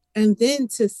 and then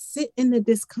to sit in the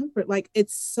discomfort. Like,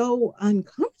 it's so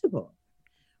uncomfortable,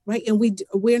 right? And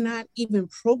we're not even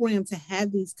programmed to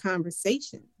have these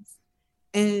conversations,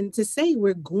 and to say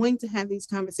we're going to have these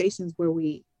conversations where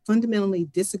we fundamentally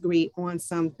disagree on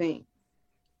something,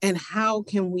 and how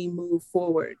can we move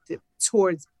forward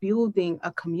towards building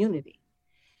a community.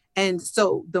 And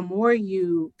so the more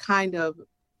you kind of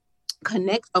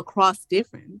connect across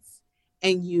difference,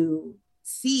 and you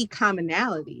see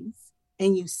commonalities,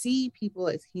 and you see people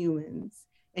as humans,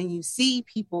 and you see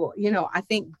people, I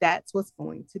think that's what's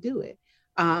going to do it.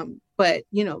 But,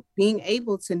 being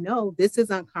able to know this is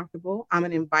uncomfortable, I'm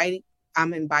inviting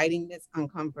this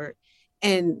uncomfort,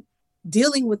 and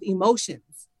dealing with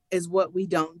emotions is what we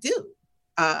don't do.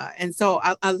 And so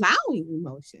allowing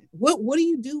emotion. What do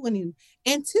you do when you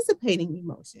anticipating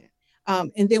emotion?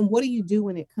 And then what do you do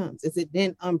when it comes? Is it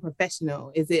then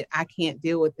unprofessional? Is it, I can't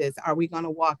deal with this? Are we going to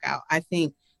walk out? I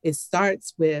think it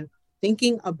starts with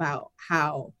thinking about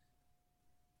how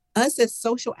us as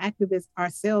social activists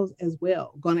ourselves as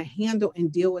well going to handle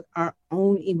and deal with our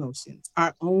own emotions,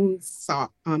 our own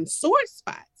sore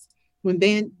spots. When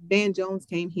Van Jones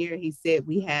came here, he said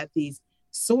we have these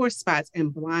sore spots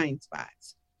and blind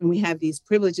spots. And we have these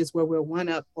privileges where we're one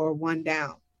up or one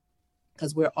down,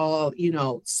 because we're all,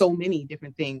 so many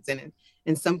different things. And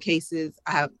in some cases,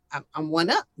 I'm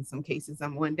one up. In some cases,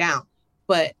 I'm one down.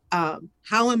 But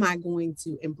how am I going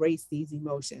to embrace these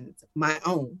emotions, my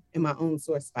own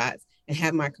sore spots, and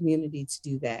have my community to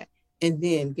do that? And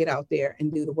then get out there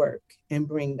and do the work and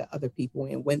bring the other people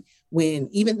in. When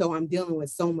even though I'm dealing with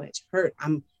so much hurt,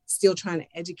 I'm still trying to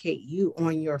educate you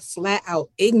on your flat out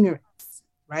ignorance,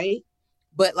 right?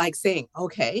 But like saying,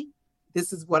 okay,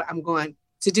 this is what I'm going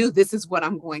to do. This is what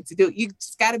I'm going to do. You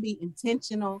just got to be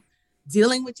intentional,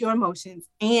 dealing with your emotions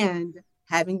and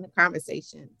having the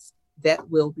conversations that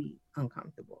will be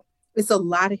uncomfortable. It's a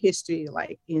lot of history,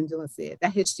 like Angela said.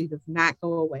 That history does not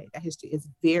go away. That history is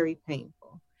very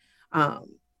painful.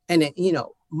 And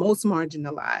most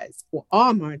marginalized, or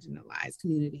all marginalized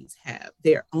communities have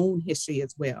their own history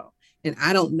as well. And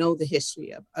I don't know the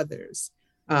history of others.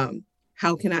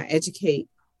 How can I educate,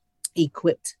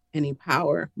 equip, and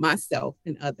empower myself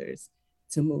and others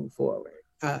to move forward?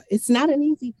 It's not an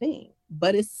easy thing,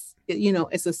 but it's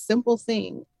a simple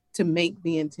thing to make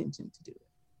the intention to do it.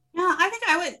 Yeah, I think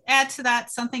I would add to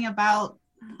that something about,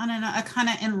 I don't know, a kind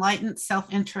of enlightened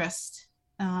self-interest.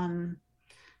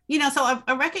 So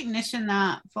a recognition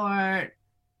that for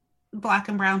Black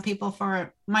and Brown people,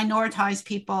 for minoritized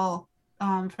people,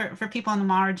 for people on the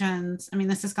margins, I mean,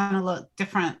 this is going to look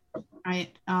different,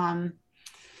 right? Than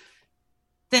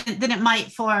it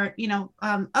might for,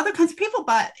 other kinds of people.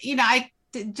 But,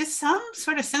 just some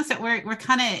sort of sense that we're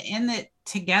kind of in it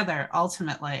together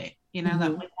ultimately,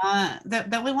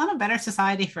 that we want a better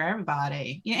society for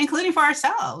everybody, including for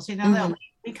ourselves, that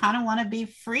we kind of want to be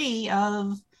free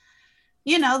of,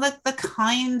 the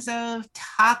kinds of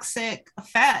toxic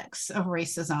effects of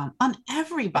racism on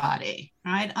everybody,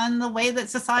 right? On the way that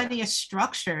society is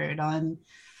structured, on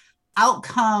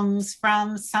outcomes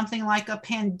from something like a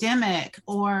pandemic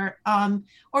or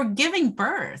giving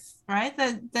birth, right?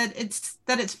 That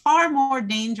it's far more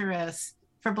dangerous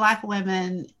for Black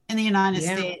women in the United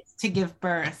States to give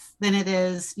birth than it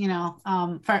is,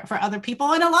 for other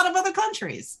people in a lot of other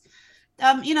countries.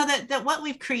 That what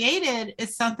we've created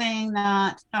is something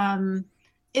that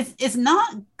is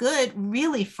not good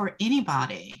really for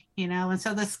anybody, and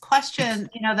so this question,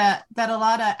 that a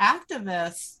lot of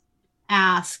activists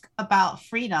ask about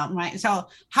freedom, right? So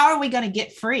how are we going to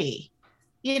get free?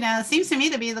 It seems to me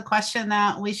to be the question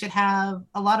that we should have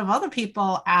a lot of other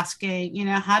people asking,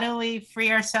 how do we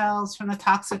free ourselves from the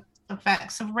toxic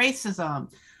effects of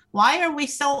racism? Why are we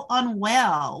so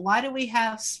unwell? Why do we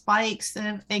have spikes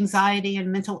of anxiety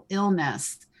and mental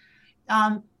illness?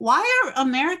 Why are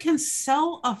Americans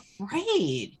so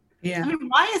afraid? Yeah. I mean,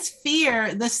 why is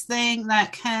fear this thing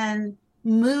that can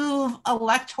move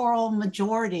electoral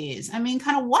majorities? I mean,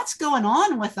 kind of what's going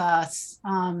on with us?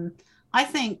 I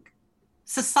think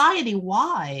society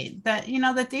wide that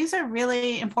these are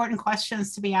really important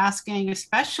questions to be asking,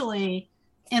 especially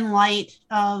in light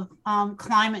of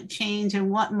climate change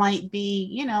and what might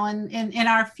be, in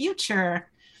our future,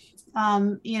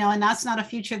 and that's not a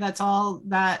future that's all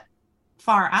that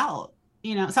far out.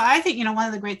 So I think, one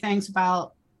of the great things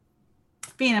about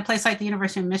being in a place like the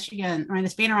University of Michigan, right,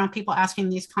 is being around people asking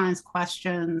these kinds of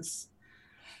questions,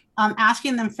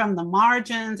 asking them from the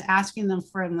margins, asking them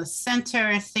from the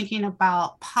center, thinking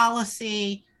about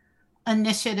policy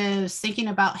initiatives, thinking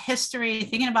about history,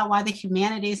 thinking about why the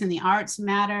humanities and the arts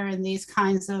matter in these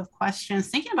kinds of questions,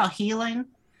 thinking about healing,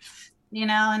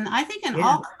 and I think in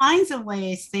all kinds of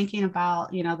ways, thinking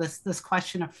about, this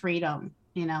question of freedom,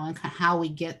 and how we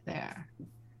get there.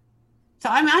 So,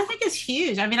 I mean, I think it's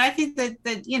huge. I mean, I think that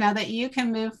that you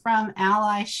can move from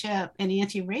allyship and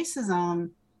anti-racism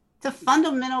to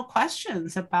fundamental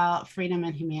questions about freedom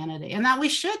and humanity, and that we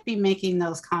should be making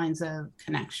those kinds of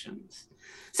connections.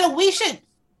 So we should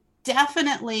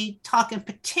definitely talk in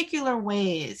particular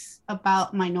ways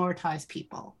about minoritized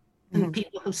people and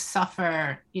people who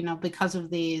suffer, because of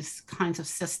these kinds of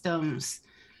systems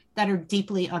that are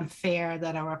deeply unfair,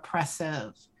 that are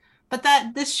oppressive, but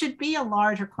that this should be a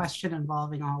larger question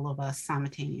involving all of us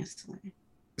simultaneously.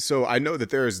 So I know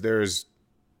that there's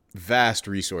vast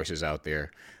resources out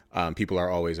there. People are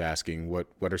always asking what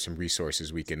are some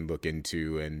resources we can look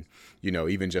into, and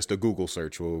even just a Google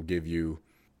search will give you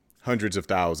hundreds of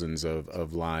thousands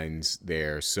of lines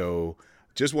there. So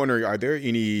just wondering, are there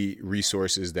any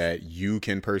resources that you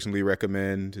can personally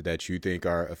recommend that you think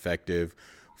are effective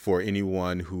for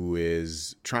anyone who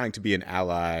is trying to be an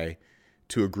ally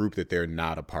to a group that they're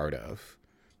not a part of?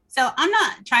 So I'm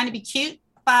not trying to be cute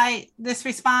by this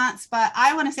response, but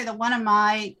I want to say that one of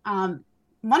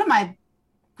my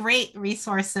great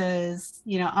resources,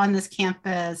 on this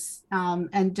campus,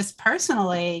 and just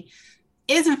personally,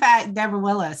 is in fact Deborah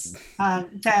Willis.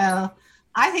 So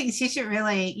I think she should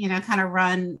really, kind of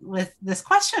run with this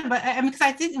question. But I mean, because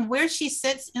I think where she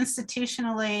sits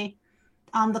institutionally,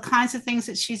 the kinds of things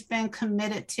that she's been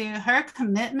committed to, her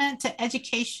commitment to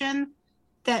education,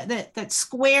 that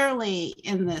squarely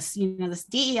in this, this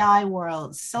DEI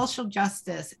world, social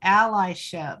justice,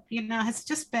 allyship, has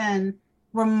just been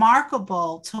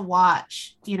remarkable to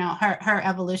watch, her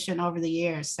evolution over the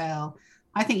years. So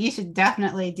I think you should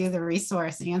definitely do the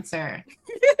resource answer.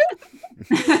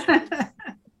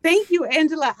 Thank you,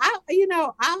 Angela.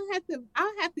 I'll have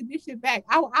to dish it back.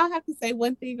 I'll have to say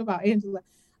one thing about Angela.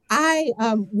 I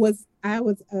was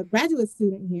a graduate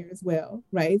student here as well,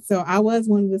 right? So I was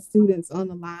one of the students on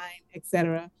the line,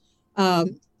 etc.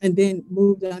 And then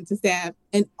moved on to staff.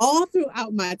 And all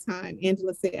throughout my time,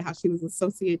 Angela said how she was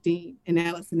associate dean in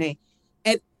LS&A.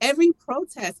 At every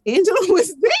protest, Angela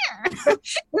was there. It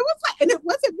was like, and it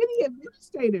wasn't many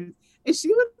administrators, and she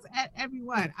was at every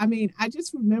one. I mean, I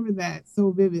just remember that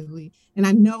so vividly, and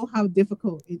I know how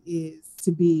difficult it is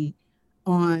to be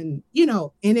on,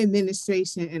 in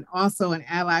administration and also an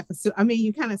ally for. I mean,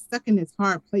 you're kind of stuck in this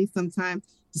hard place sometimes.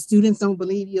 The students don't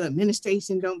believe you,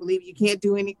 administration don't believe you can't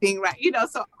do anything right,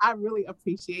 So I really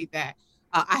appreciate that.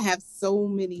 I have so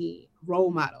many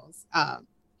role models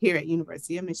here at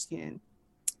University of Michigan.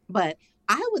 But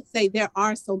I would say there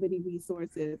are so many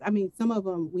resources. I mean, some of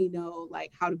them we know,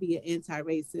 like How to Be an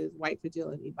Anti-Racist, White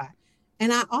Fragility by.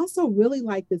 And I also really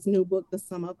like this new book, The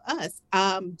Sum of Us.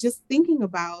 Just thinking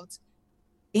about,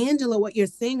 Angela, what you're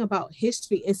saying about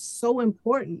history is so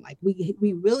important. Like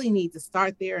we really need to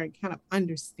start there and kind of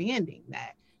understanding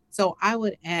that. So I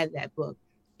would add that book.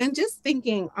 And just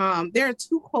thinking, there are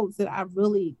two quotes that I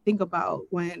really think about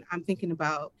when I'm thinking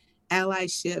about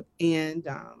allyship and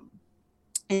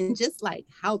just like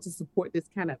how to support this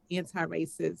kind of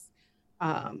anti-racist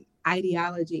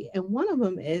ideology. And one of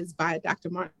them is by Dr.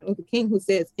 Martin Luther King, who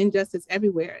says injustice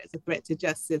everywhere is a threat to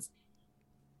justice.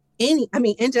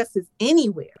 Injustice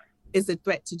anywhere is a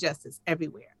threat to justice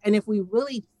everywhere. And if we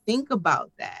really think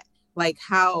about that, like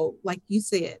how, like you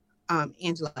said,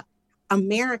 Angela,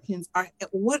 Americans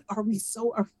what are we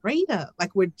so afraid of?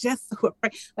 Like, we're just so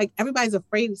afraid. Like, everybody's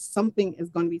afraid something is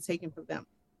going to be taken from them.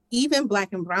 even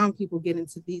Black and brown people get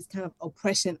into these kind of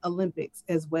oppression Olympics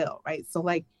as well, right? So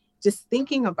like just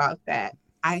thinking about that,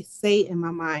 I say in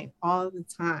my mind all the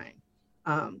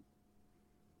time,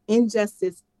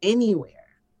 injustice anywhere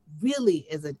really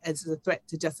is a threat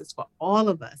to justice for all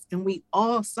of us, and we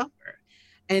all suffer.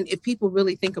 And if people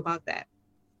really think about that.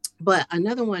 But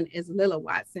another one is Lilla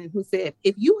Watson, who said,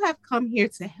 if you have come here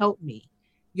to help me,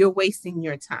 you're wasting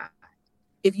your time.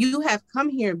 If you have come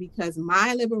here because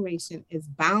my liberation is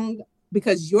bound,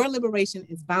 because your liberation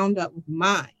is bound up with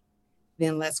mine,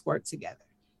 then let's work together.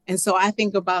 And so I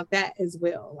think about that as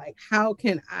well. Like, how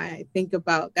can I think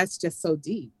about, that's just so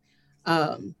deep.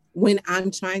 When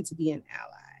I'm trying to be an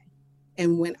ally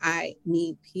and when I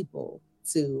need people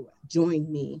to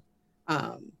join me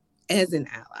as an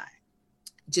ally,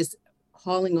 just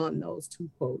calling on those two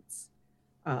quotes.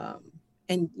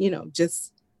 And, you know,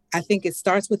 just, I think it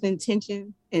starts with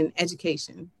intention and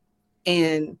education,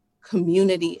 and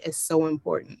community is so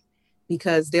important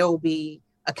because there will be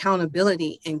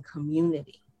accountability in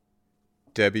community.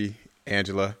 Debbie,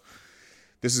 Angela,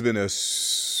 this has been a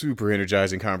super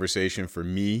energizing conversation for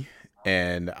me,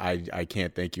 and I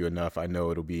can't thank you enough. I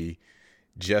know it'll be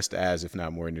just as, if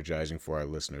not more, energizing for our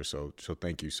listeners. So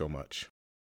thank you so much.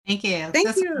 Thank you.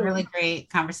 This was a really great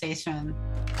conversation.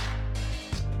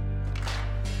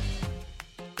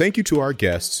 Thank you to our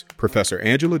guests, Professor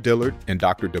Angela Dillard and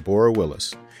Dr. Deborah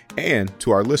Willis, and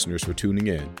to our listeners for tuning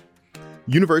in.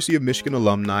 University of Michigan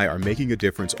alumni are making a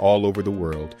difference all over the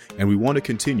world, and we want to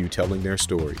continue telling their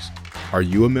stories. Are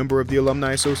you a member of the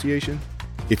Alumni Association?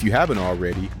 If you haven't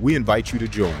already, we invite you to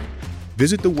join.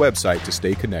 Visit the website to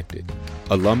stay connected,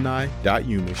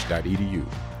 alumni.umich.edu.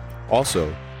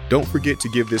 Also, don't forget to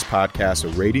give this podcast a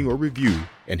rating or review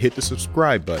and hit the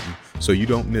subscribe button so you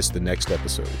don't miss the next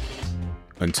episode.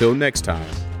 Until next time,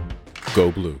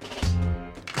 go Blue.